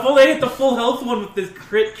 I've only hit the full health one with this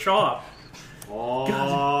crit chop.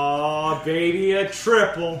 Oh, baby, a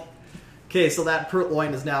triple. Okay, so that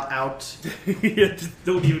Purloin is now out. You just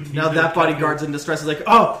don't even. Now need that to- bodyguard's in distress. Is like,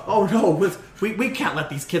 oh no, we can't let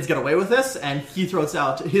these kids get away with this. And he throws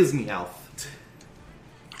out his Meowth.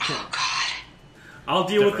 Oh, God. I'll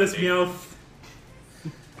deal with this Meowth.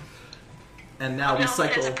 And now No, there's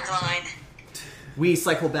a purloin. we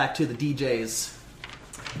cycle back to the DJs.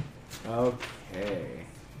 Okay.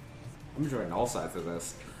 I'm enjoying all sides of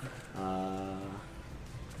this. I'm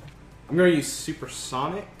going to use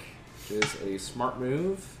Supersonic, which is a smart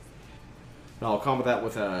move. And I'll combo that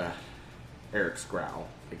with Eric's Growl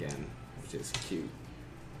again, which is cute.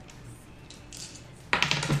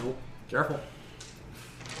 Nope. Careful.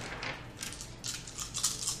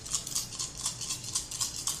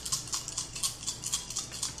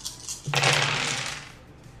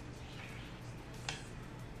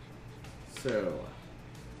 So,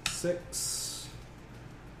 6,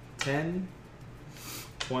 10,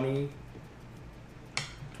 20,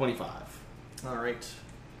 25. All right.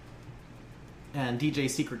 And DJ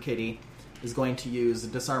Secret Kitty is going to use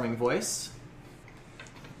Disarming Voice.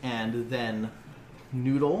 And then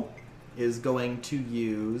Noodle is going to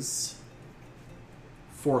use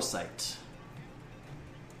Foresight.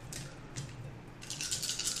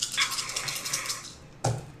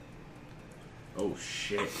 Oh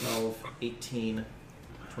shit. 12, 18,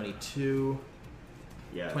 22,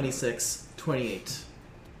 Yeah. 26, 28.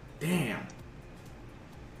 Damn.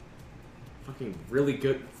 Fucking really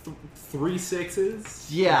good. 3 6s?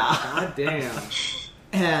 Yeah. God damn.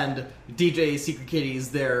 And DJ Secret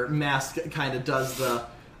Kitty's their mask kind of does the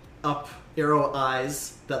up arrow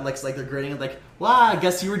eyes that looks like they're grinning. Like, wow, I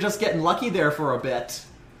guess you were just getting lucky there for a bit.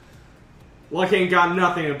 Lucky ain't got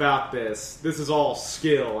nothing about this. This is all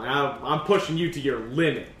skill, and I'm pushing you to your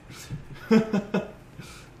limit.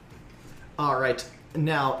 All right,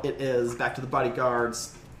 now it is back to the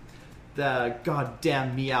bodyguards. The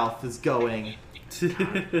goddamn Meowth is going.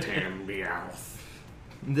 Damn Meowth.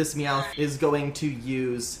 This Meowth is going to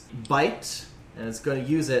use Bite, and it's going to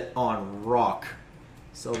use it on Rock.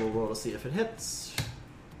 So we'll roll to see if it hits.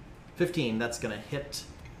 15, that's going to hit.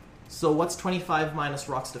 So what's 25 minus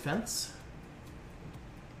Rock's defense?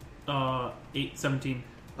 8, 17.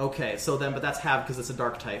 Okay, so then, but that's halved because it's a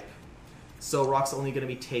dark type. So Rock's only going to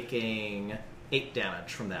be taking 8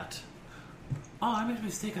 damage from that. Oh, I made a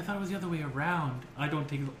mistake. I thought it was the other way around. I don't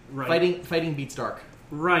take right. Fighting beats dark.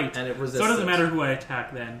 Right. And it so resists it doesn't it. matter who I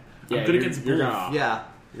attack then. Yeah, I'm good you're- against you're both. gonna- Yeah,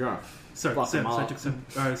 You're gonna Sorry, fuck them so I up. took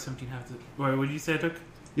 17 half. What did you say I took?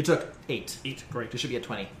 you took 8. 8. Great. You should be at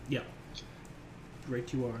 20. Yeah.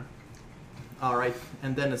 Great you are. All right,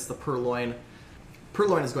 and then it's the Purloin.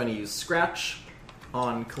 Purloin is going to use Scratch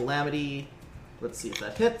on Calamity. Let's see if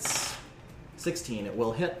that hits. 16, it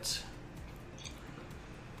will hit.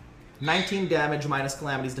 19 damage minus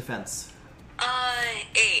Calamity's defense.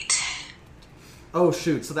 8. Oh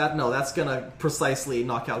shoot, so that's gonna precisely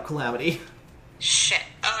knock out Calamity. Shit.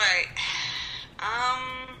 Alright. I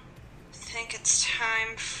think it's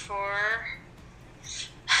time for...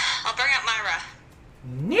 I'll bring up Myra.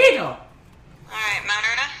 Needle! Alright,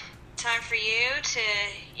 Myra. Time for you to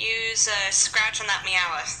use a scratch on that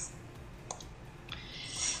Meowth.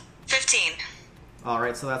 15.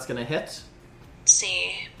 Alright, so that's gonna hit. Let's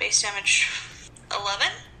see. Base damage 11?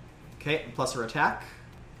 Okay, plus her attack.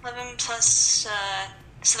 11 plus,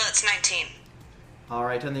 so that's 19.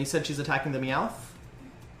 Alright, and then you said she's attacking the Meowth?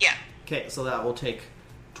 Yeah. Okay, so that will take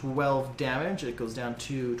 12 damage. It goes down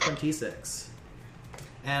to 26.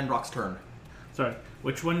 And Rock's turn. Sorry.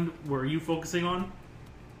 Which one were you focusing on?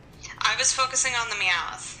 I was focusing on the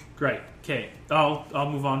Meowth. Great. Okay. I'll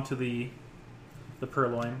move on to the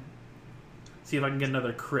Purloin. See if I can get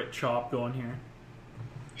another crit chop going here.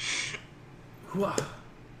 Whoa.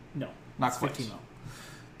 No. Not it's quite. 15 though.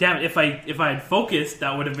 Damn it, if I had focused,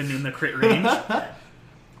 that would have been in the crit range.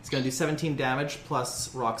 It's going to do 17 damage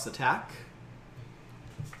plus Rock's attack.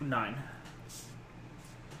 9.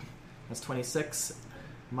 That's 26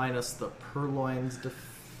 minus the Purloin's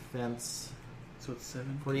defense. So it's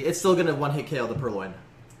 7. 40. It's still going to one-hit KO the Purloin.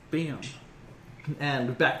 Bam.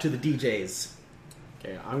 And back to the DJs.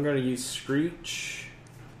 Okay, I'm gonna use Screech,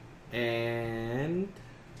 and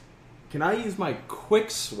can I use my quick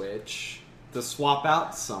switch to swap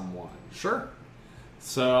out someone? Sure.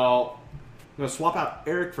 So I'm gonna swap out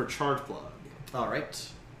Eric for Charge Plug, All right.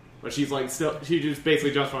 but she's like still. She just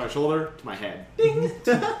basically jumps from my shoulder to my head,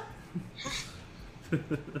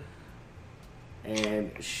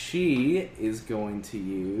 and she is going to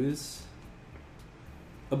use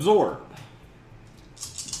Absorb.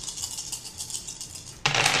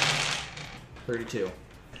 32.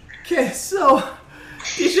 Okay, so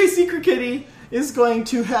DJ Secret Kitty is going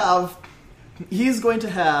to have... He's going to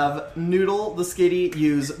have Noodle the Skitty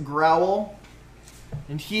use Growl,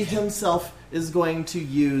 and he himself is going to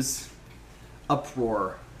use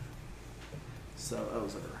Uproar. So,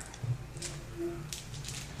 those are...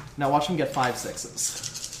 Now watch him get 5 6s.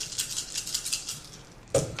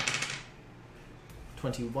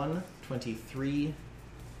 21, 23,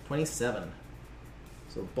 27.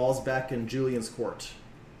 So ball's back in Julian's court.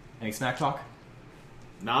 Any snack talk?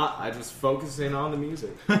 Not. I just focus in on the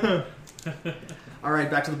music. All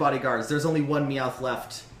right, back to the bodyguards. There's only one Meowth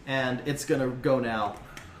left, and it's gonna go now.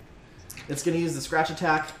 It's gonna use the scratch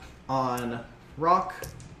attack on Rock.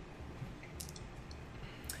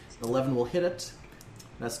 11 will hit it.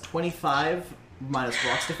 That's 25 minus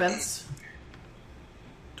Rock's defense.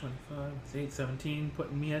 25, 8, 17,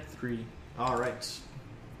 putting me at 3. All right.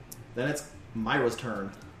 Then it's Myra's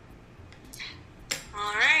turn.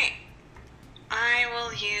 Alright.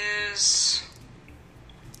 I'll use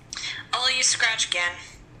Scratch again.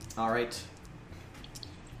 All right.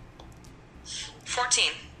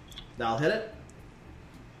 14. That'll hit it.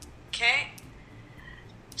 Okay.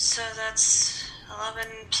 So that's 11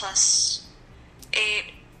 plus 8,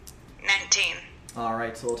 19. All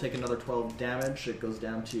right, so we'll take another 12 damage. It goes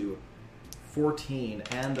down to 14,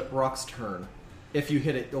 and Rock's turn. If you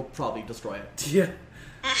hit it, you'll probably destroy it. Yeah.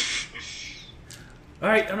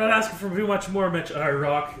 Alright, I'm not asking for too much more,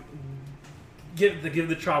 Rock. Give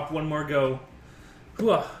the chop one more go.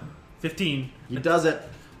 Whew, 15. He does it.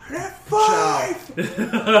 5!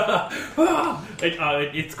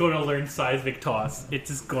 It's going to learn Seismic Toss. It's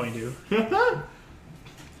just going to.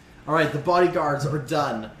 All right, the bodyguards are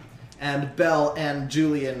done, and Belle and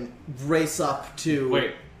Julian race up to...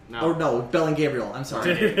 Wait, no. Or no, Belle and Gabriel. I'm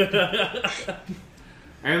sorry.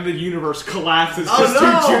 And the universe collapses Oh,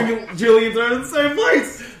 because two Julians are in the same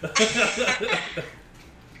place.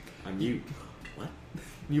 I'm mute. What?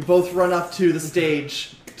 You both run up to the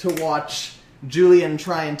stage to watch Julian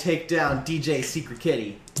try and take down DJ Secret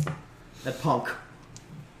Kitty at Punk.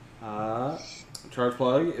 Charge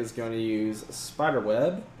Plug is going to use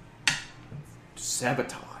Spiderweb to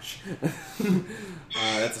sabotage.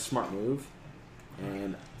 That's a smart move.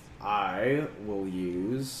 And I will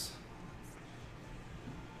use...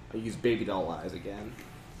 I'll use Baby Doll Eyes again.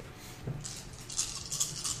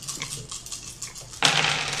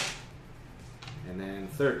 And then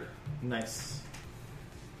 30. Nice.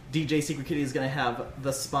 DJ Secret Kitty is going to have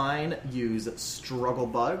the Spine use Struggle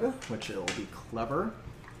Bug, which will be clever.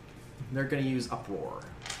 They're going to use Uproar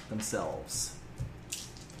themselves.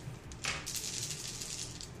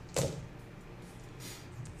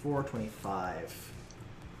 $4.25.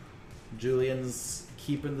 Julian's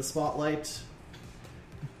keeping the spotlight.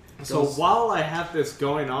 So while I have this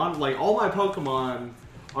going on, like all my Pokemon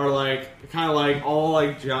are like kind of like all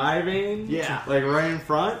like jiving, Yeah. like right in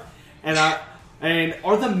front, and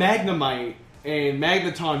are the Magnemite and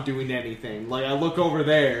Magneton doing anything? Like I look over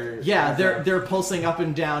there, Yeah, they're pulsing up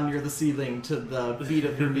and down near the ceiling to the beat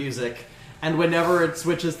of your music, and whenever it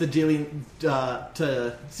switches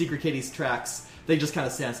to Secret Kitty's tracks, they just kind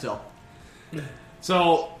of stand still.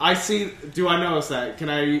 So I see. Do I notice that? Can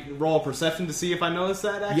I roll a perception to see if I notice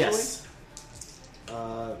that? Actually, Yes.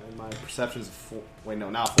 And my perception's a 4. Wait,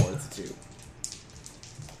 no, not 4. It's a 2.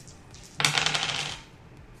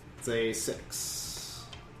 It's a 6.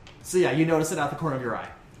 So yeah, you notice it out the corner of your eye.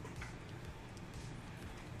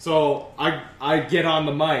 So I get on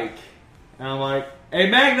the mic and I'm like, "Hey,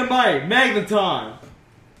 Magnemite, Magneton,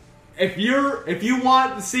 if you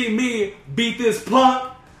want to see me beat this punk,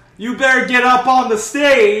 you better get up on the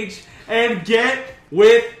stage and get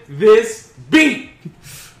with this beat."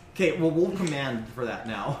 Okay, well, we'll command for that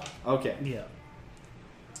now. Okay. Yeah.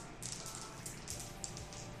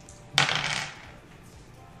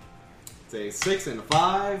 It's a 6 and a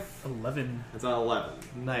 5. 11. It's an 11.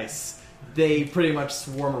 Nice. They pretty much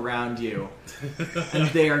swarm around you. And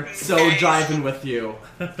they are so jiving with you.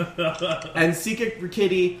 And Secret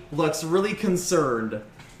Kitty looks really concerned.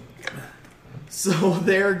 So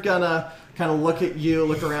they're gonna kind of look at you,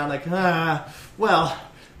 look around like, well,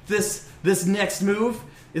 this next move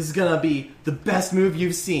is gonna be the best move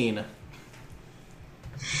you've seen.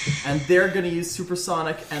 And they're gonna use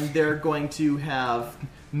Supersonic, and they're going to have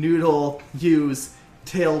Noodle use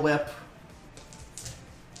Tail Whip.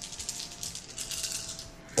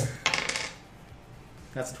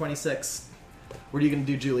 That's 26. What are you going to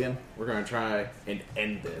do, Julian? We're going to try and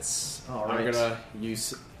end this. All I'm right. going to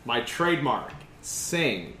use my trademark,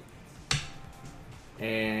 Sing.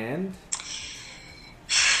 And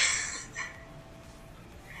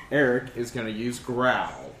Eric is going to use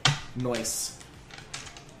Growl. Nice.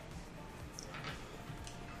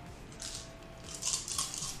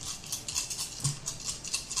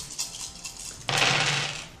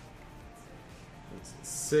 It's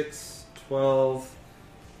 6, 12,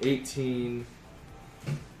 18,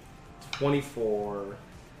 24.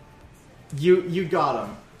 You got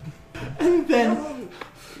him. And then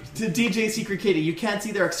to DJ Secret Kitty, you can't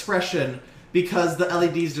see their expression because the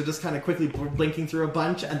LEDs are just kind of quickly blinking through a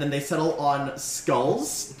bunch, and then they settle on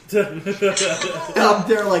skulls. They're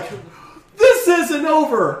like, "This isn't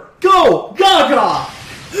over! Go, Gaga!"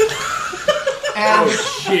 And Oh,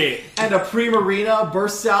 shit. and a Primarina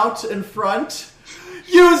bursts out in front.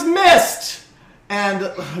 Use Mist! And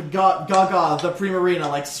Gaga, the Primarina,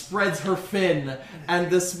 like, spreads her fin,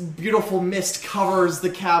 and this beautiful mist covers the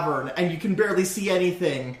cavern, and you can barely see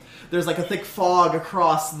anything. There's, like, a thick fog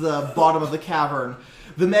across the bottom of the cavern.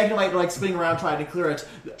 The Magnemite, like, spinning around trying to clear it.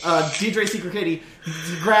 DJ Secret Kitty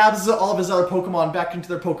grabs all of his other Pokemon back into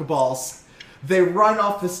their Pokeballs. They run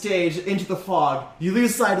off the stage into the fog. You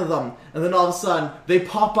lose sight of them, and then all of a sudden, they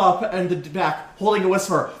pop up and back, holding a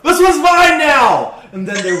Whisper. "This one's mine now!" And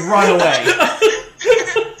then they run away.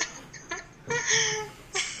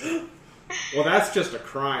 Well, that's just a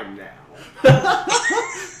crime now.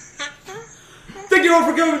 Thank you all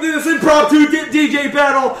for coming to this impromptu DJ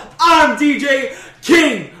battle. I'm DJ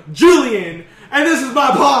King Julian, and this is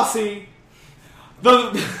my posse,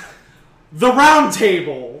 the Round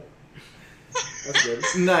Table. That's good.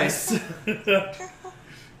 Nice.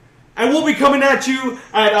 And we'll be coming at you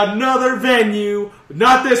at another venue.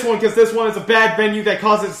 Not this one, because this one is a bad venue that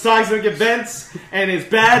causes seismic events and is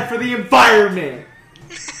bad for the environment.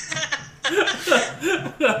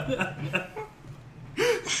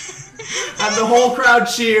 And the whole crowd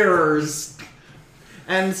cheers.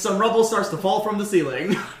 And some rubble starts to fall from the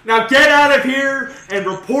ceiling. Now get out of here and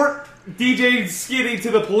report DJ Skitty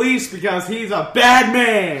to the police because he's a bad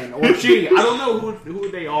man. Or she. I don't know who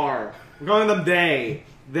they are. We're calling them they.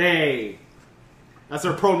 They. That's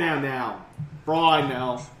their pronoun now. For all I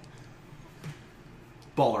know.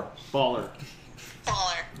 Baller. Baller.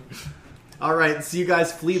 Baller. Alright, so you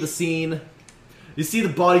guys flee the scene. You see the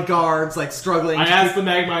bodyguards, like, struggling. I asked the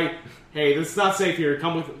Magmite, hey, this is not safe here.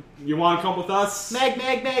 You want to come with us? Meg.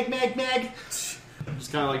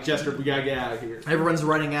 Just kind of like gesture, we gotta get out of here. Everyone's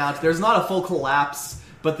running out. There's not a full collapse,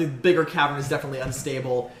 but the bigger cavern is definitely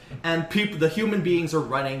unstable. And the human beings are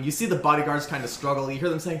running. You see the bodyguards kind of struggle. You hear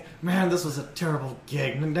them saying, "Man, this was a terrible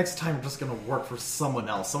gig. Next time we're just going to work for someone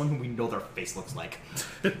else. Someone who we know their face looks like."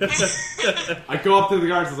 I go up to the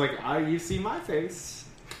guards, I was like, you see my face.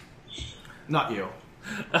 Not you.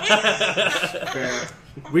 Fair.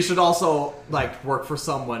 We should also, like, work for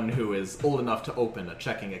someone who is old enough to open a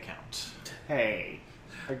checking account. Hey.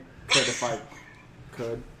 I could if I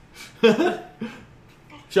could.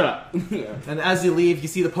 Shut up. And as you leave, you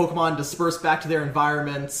see the Pokemon disperse back to their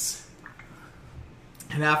environments.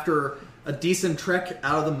 And after a decent trek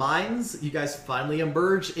out of the mines, you guys finally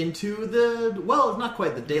emerge into the, well, it's not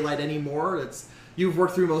quite the daylight anymore. You've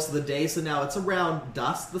worked through most of the day, so now it's around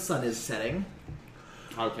dusk. The sun is setting.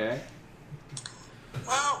 Okay.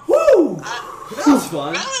 Well, Woo! That was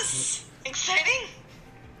fun. that was exciting.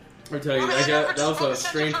 I tell you, Wanna head over to that was the a Focus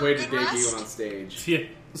strange Center way for to a good debut rest? on stage. Yeah.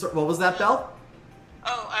 So, what was that, Belle?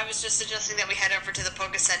 Oh, I was just suggesting that we head over to the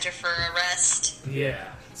Poké Center for a rest. Yeah.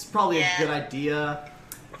 It's probably Yeah. a good idea.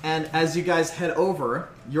 And as you guys head over,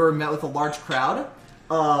 you're met with a large crowd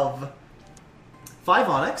of 5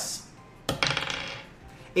 Onix,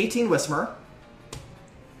 18 Whismer,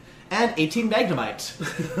 and 18 Magnemite.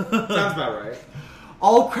 Sounds about right.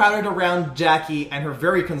 All crowded around Jackie and her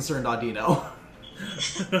very concerned Audino.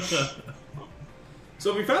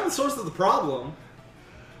 So we found the source of the problem.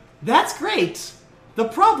 That's great! The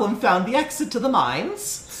problem found the exit to the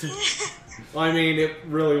mines. Well, I mean, it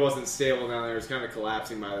really wasn't stable down there. It was kind of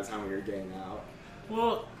collapsing by the time we were getting out.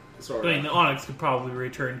 Well, Sort I of. mean, the Onyx could probably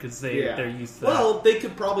return because they're used to that. Well, they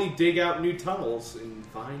could probably dig out new tunnels and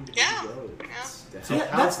find Yeah. new roads. to help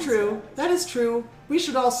Yeah, that's house true. these That is true. We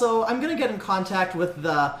should also. I'm going to get in contact with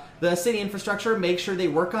the city infrastructure. Make sure they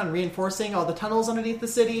work on reinforcing all the tunnels underneath the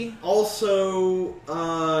city. guys. Also,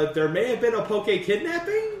 there may have been a Poke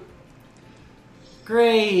kidnapping.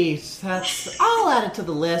 Great. That's. I'll add it to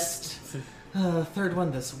the list. Third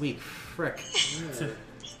one this week. Frick.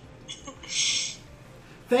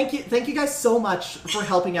 Thank you guys so much for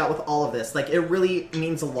helping out with all of this. Like, it really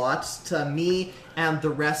means a lot to me and the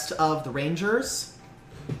rest of the Rangers.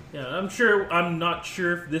 Yeah, I'm not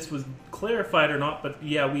sure if this was clarified or not, but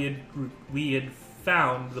yeah, we had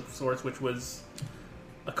found the source, which was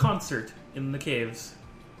a concert in the caves.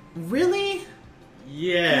 Really?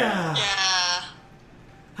 Yeah. Yeah.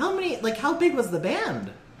 How big was the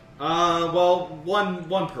band? Well,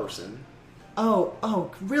 one person.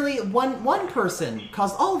 Oh, really? One person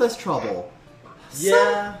caused all this trouble.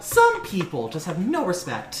 Yeah. Some people just have no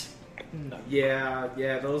respect. Yeah.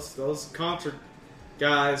 Those concert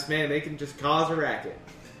guys, man, they can just cause a racket.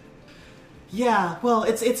 Yeah, well,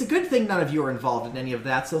 it's a good thing none of you are involved in any of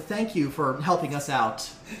that, so thank you for helping us out.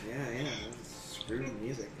 Yeah. Screw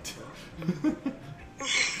music.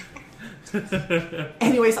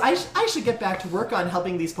 Anyways, I should get back to work on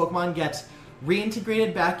helping these Pokemon get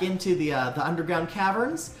reintegrated back into the underground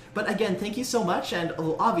caverns. But again, thank you so much, and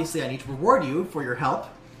obviously I need to reward you for your help.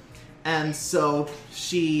 And so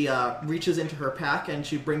she reaches into her pack and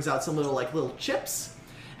she brings out some little chips,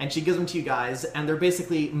 and she gives them to you guys, and they're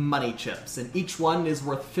basically money chips, and each one is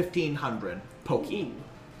worth 1,500 Poke.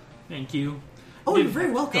 Thank you. Oh, you're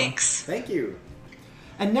very welcome. Thanks. Thank you.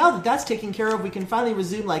 And now that that's taken care of, we can finally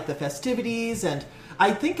resume the festivities, and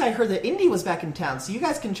I think I heard that Indy was back in town, so you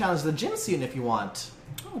guys can challenge the gym soon if you want.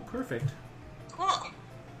 Oh, perfect. Cool.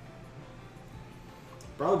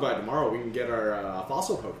 Probably by tomorrow we can get our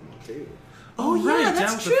fossil Pokemon too. Oh, right, yeah, that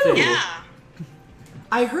that's was the true. thing. Yeah.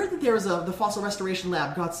 I heard that there was the Fossil Restoration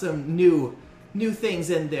Lab got some new things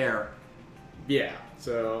in there. Yeah.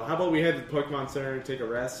 So how about we head to the Pokemon Center and take a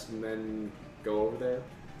rest and then go over there?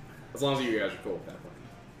 As long as you guys are cool with that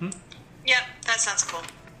plan. Yep, that sounds cool.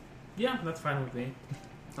 Yeah, that's fine with me.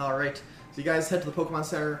 All right, so you guys head to the Pokemon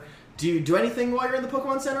Center. Do you do anything while you're in the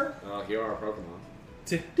Pokemon Center? Here are our Pokemon.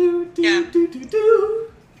 Do. Yeah.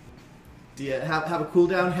 Do you have a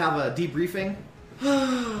cooldown? Have a debriefing?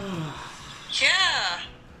 Yeah.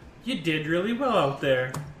 You did really well out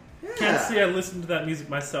there. Yeah. Can't say I listened to that music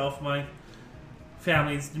myself. My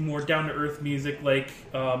family's more down to earth music, like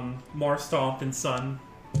Marstomp and Sons.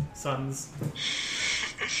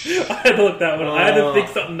 I had to look that one. I had to think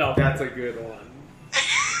something up. That's a good one.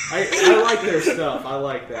 I like their stuff. I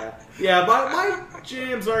like that. Yeah, my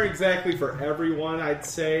jams aren't exactly for everyone, I'd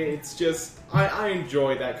say. It's just, I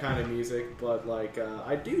enjoy that kind of music, but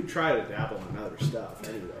I do try to dabble in other stuff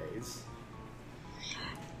anyways.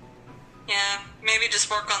 Yeah, maybe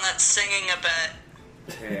just work on that singing a bit.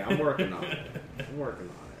 Hey, I'm working on it.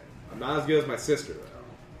 I'm not as good as my sister,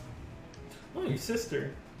 though. Oh, your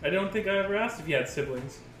sister. I don't think I ever asked if you had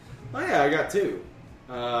siblings. Oh yeah, I got two.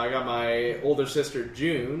 I got my older sister,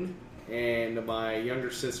 June, and my younger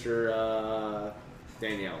sister,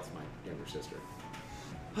 Danielle is my younger sister.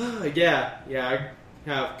 Yeah, I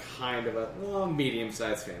have kind of a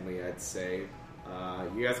medium-sized family, I'd say.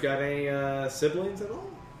 You guys got any siblings at all?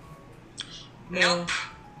 Nope.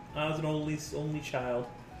 I was an only child.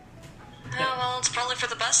 Oh, well, it's probably for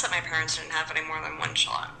the best that my parents didn't have any more than one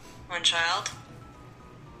child.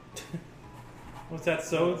 Was that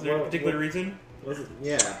so? Is there a particular reason? Was it?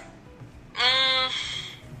 Yeah.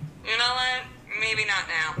 You know what? Maybe not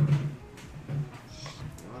now.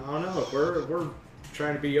 I don't know. If we're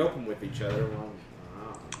trying to be open with each other, well, I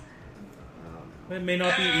don't know. It may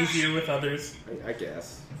not be easier with others. I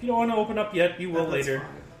guess. If you don't want to open up yet, you will That's later. fine.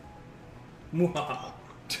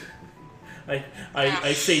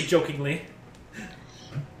 I say jokingly.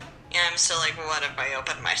 Yeah, I'm still like, what have I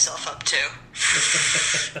opened myself up to?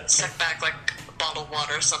 Suck back like a bottle of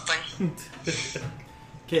water or something.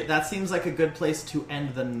 Okay, that seems like a good place to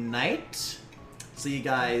end the night. So you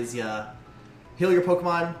guys, heal your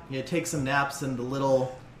Pokemon, you take some naps in the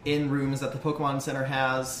little inn rooms that the Pokemon Center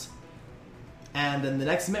has, and in the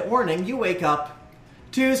next morning, you wake up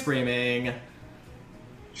to screaming.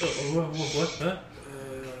 What? Huh?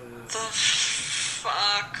 The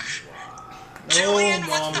fuck? Julian,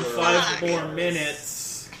 what the 5 fuck? more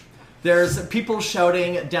minutes. There's people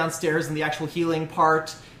shouting downstairs in the actual healing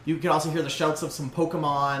part. You can also hear the shouts of some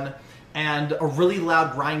Pokemon, and a really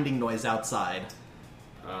loud grinding noise outside.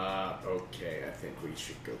 Okay, I think we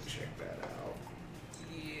should go check that out.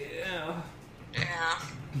 Yeah. Yeah.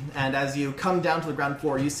 And as you come down to the ground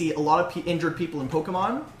floor, you see a lot of injured people in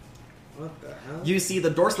Pokemon. What the hell? You see the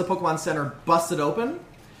doors to the Pokemon Center busted open.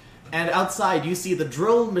 And outside, you see the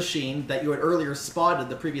drill machine that you had earlier spotted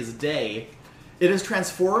the previous day. It is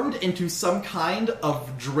transformed into some kind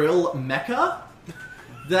of drill mecha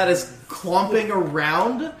that is clomping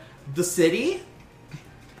around the city.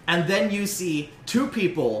 And then you see two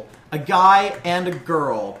people, a guy and a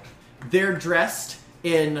girl. They're dressed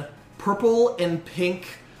in purple and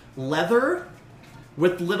pink leather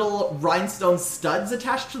with little rhinestone studs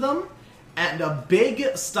attached to them and a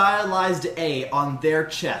big stylized A on their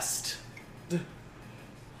chest.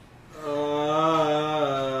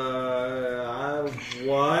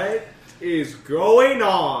 What is going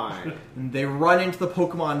on? And they run into the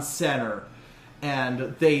Pokemon Center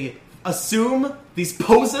and they assume these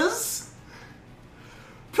poses.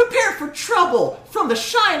 Prepare for trouble from the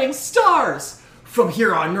shining stars. From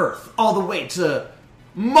here on Earth, all the way to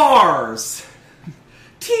Mars.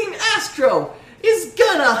 Team Astro is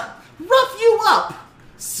gonna rough you up.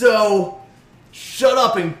 So, shut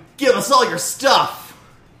up and give us all your stuff.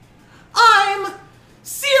 I'm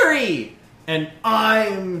Siri. And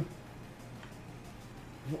I'm...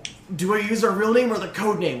 Do I use our real name or the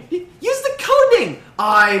code name? Use the code name.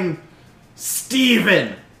 I'm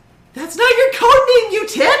Steven. That's not your code name, you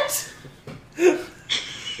tit!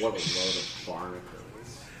 What a load of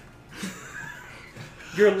barnacles.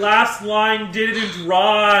 Your last line didn't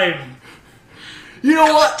rhyme. You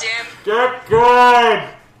know what? Damn. Get good!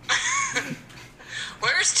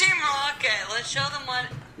 Where's Team Rocket? Let's show them what.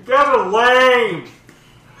 You guys are lame!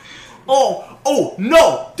 Oh,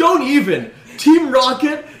 no! Don't even! Team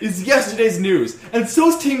Rocket is yesterday's news, and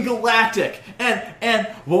so's Team Galactic, and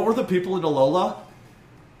what were the people in Alola?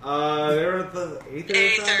 They're the Aether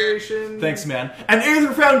Aether. Foundation. Thanks, man. And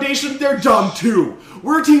Aether Foundation, they're dumb too.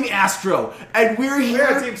 We're Team Astro, and we're We're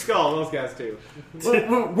here. Team Skull, those guys too.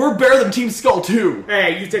 We're better than Team Skull too.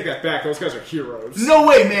 Hey, you take that back, those guys are heroes. No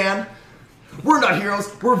way, man. We're not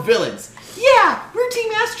heroes, we're villains. Yeah, we're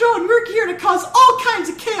Team Astro, and we're here to cause all kinds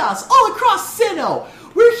of chaos all across Sinnoh.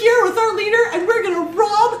 We're here with our leader, and we're gonna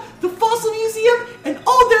rob the Fossil Museum and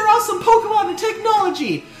all their awesome Pokemon and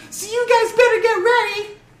technology. So you guys better get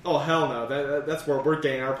ready. Oh, hell no, that's where we're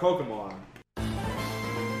getting our Pokemon.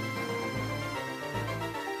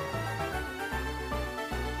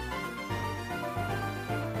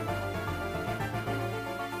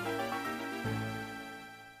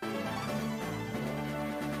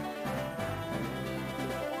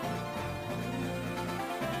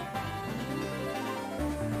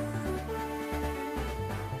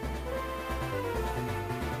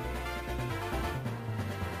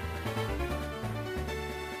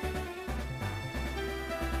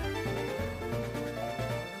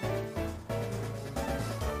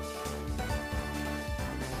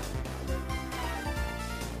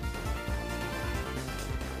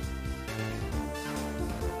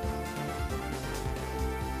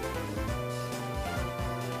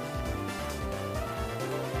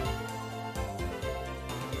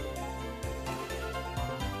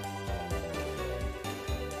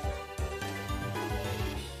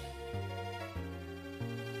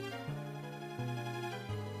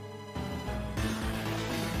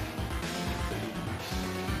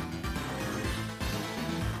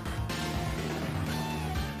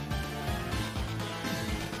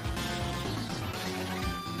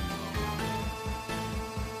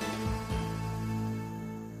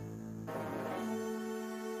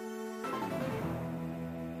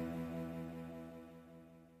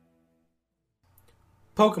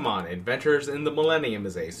 Pokemon Adventures in the Millennium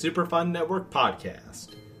is a Superfun Network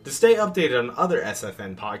podcast. To stay updated on other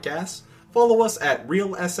SFN podcasts, follow us at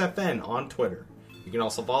RealSFN on Twitter. You can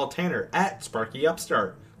also follow Tanner at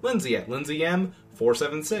SparkyUpstart, Lindsay at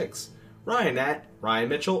LindsayM476, Ryan at Ryan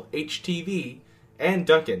Mitchell HTV, and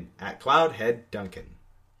Duncan at CloudheadDuncan.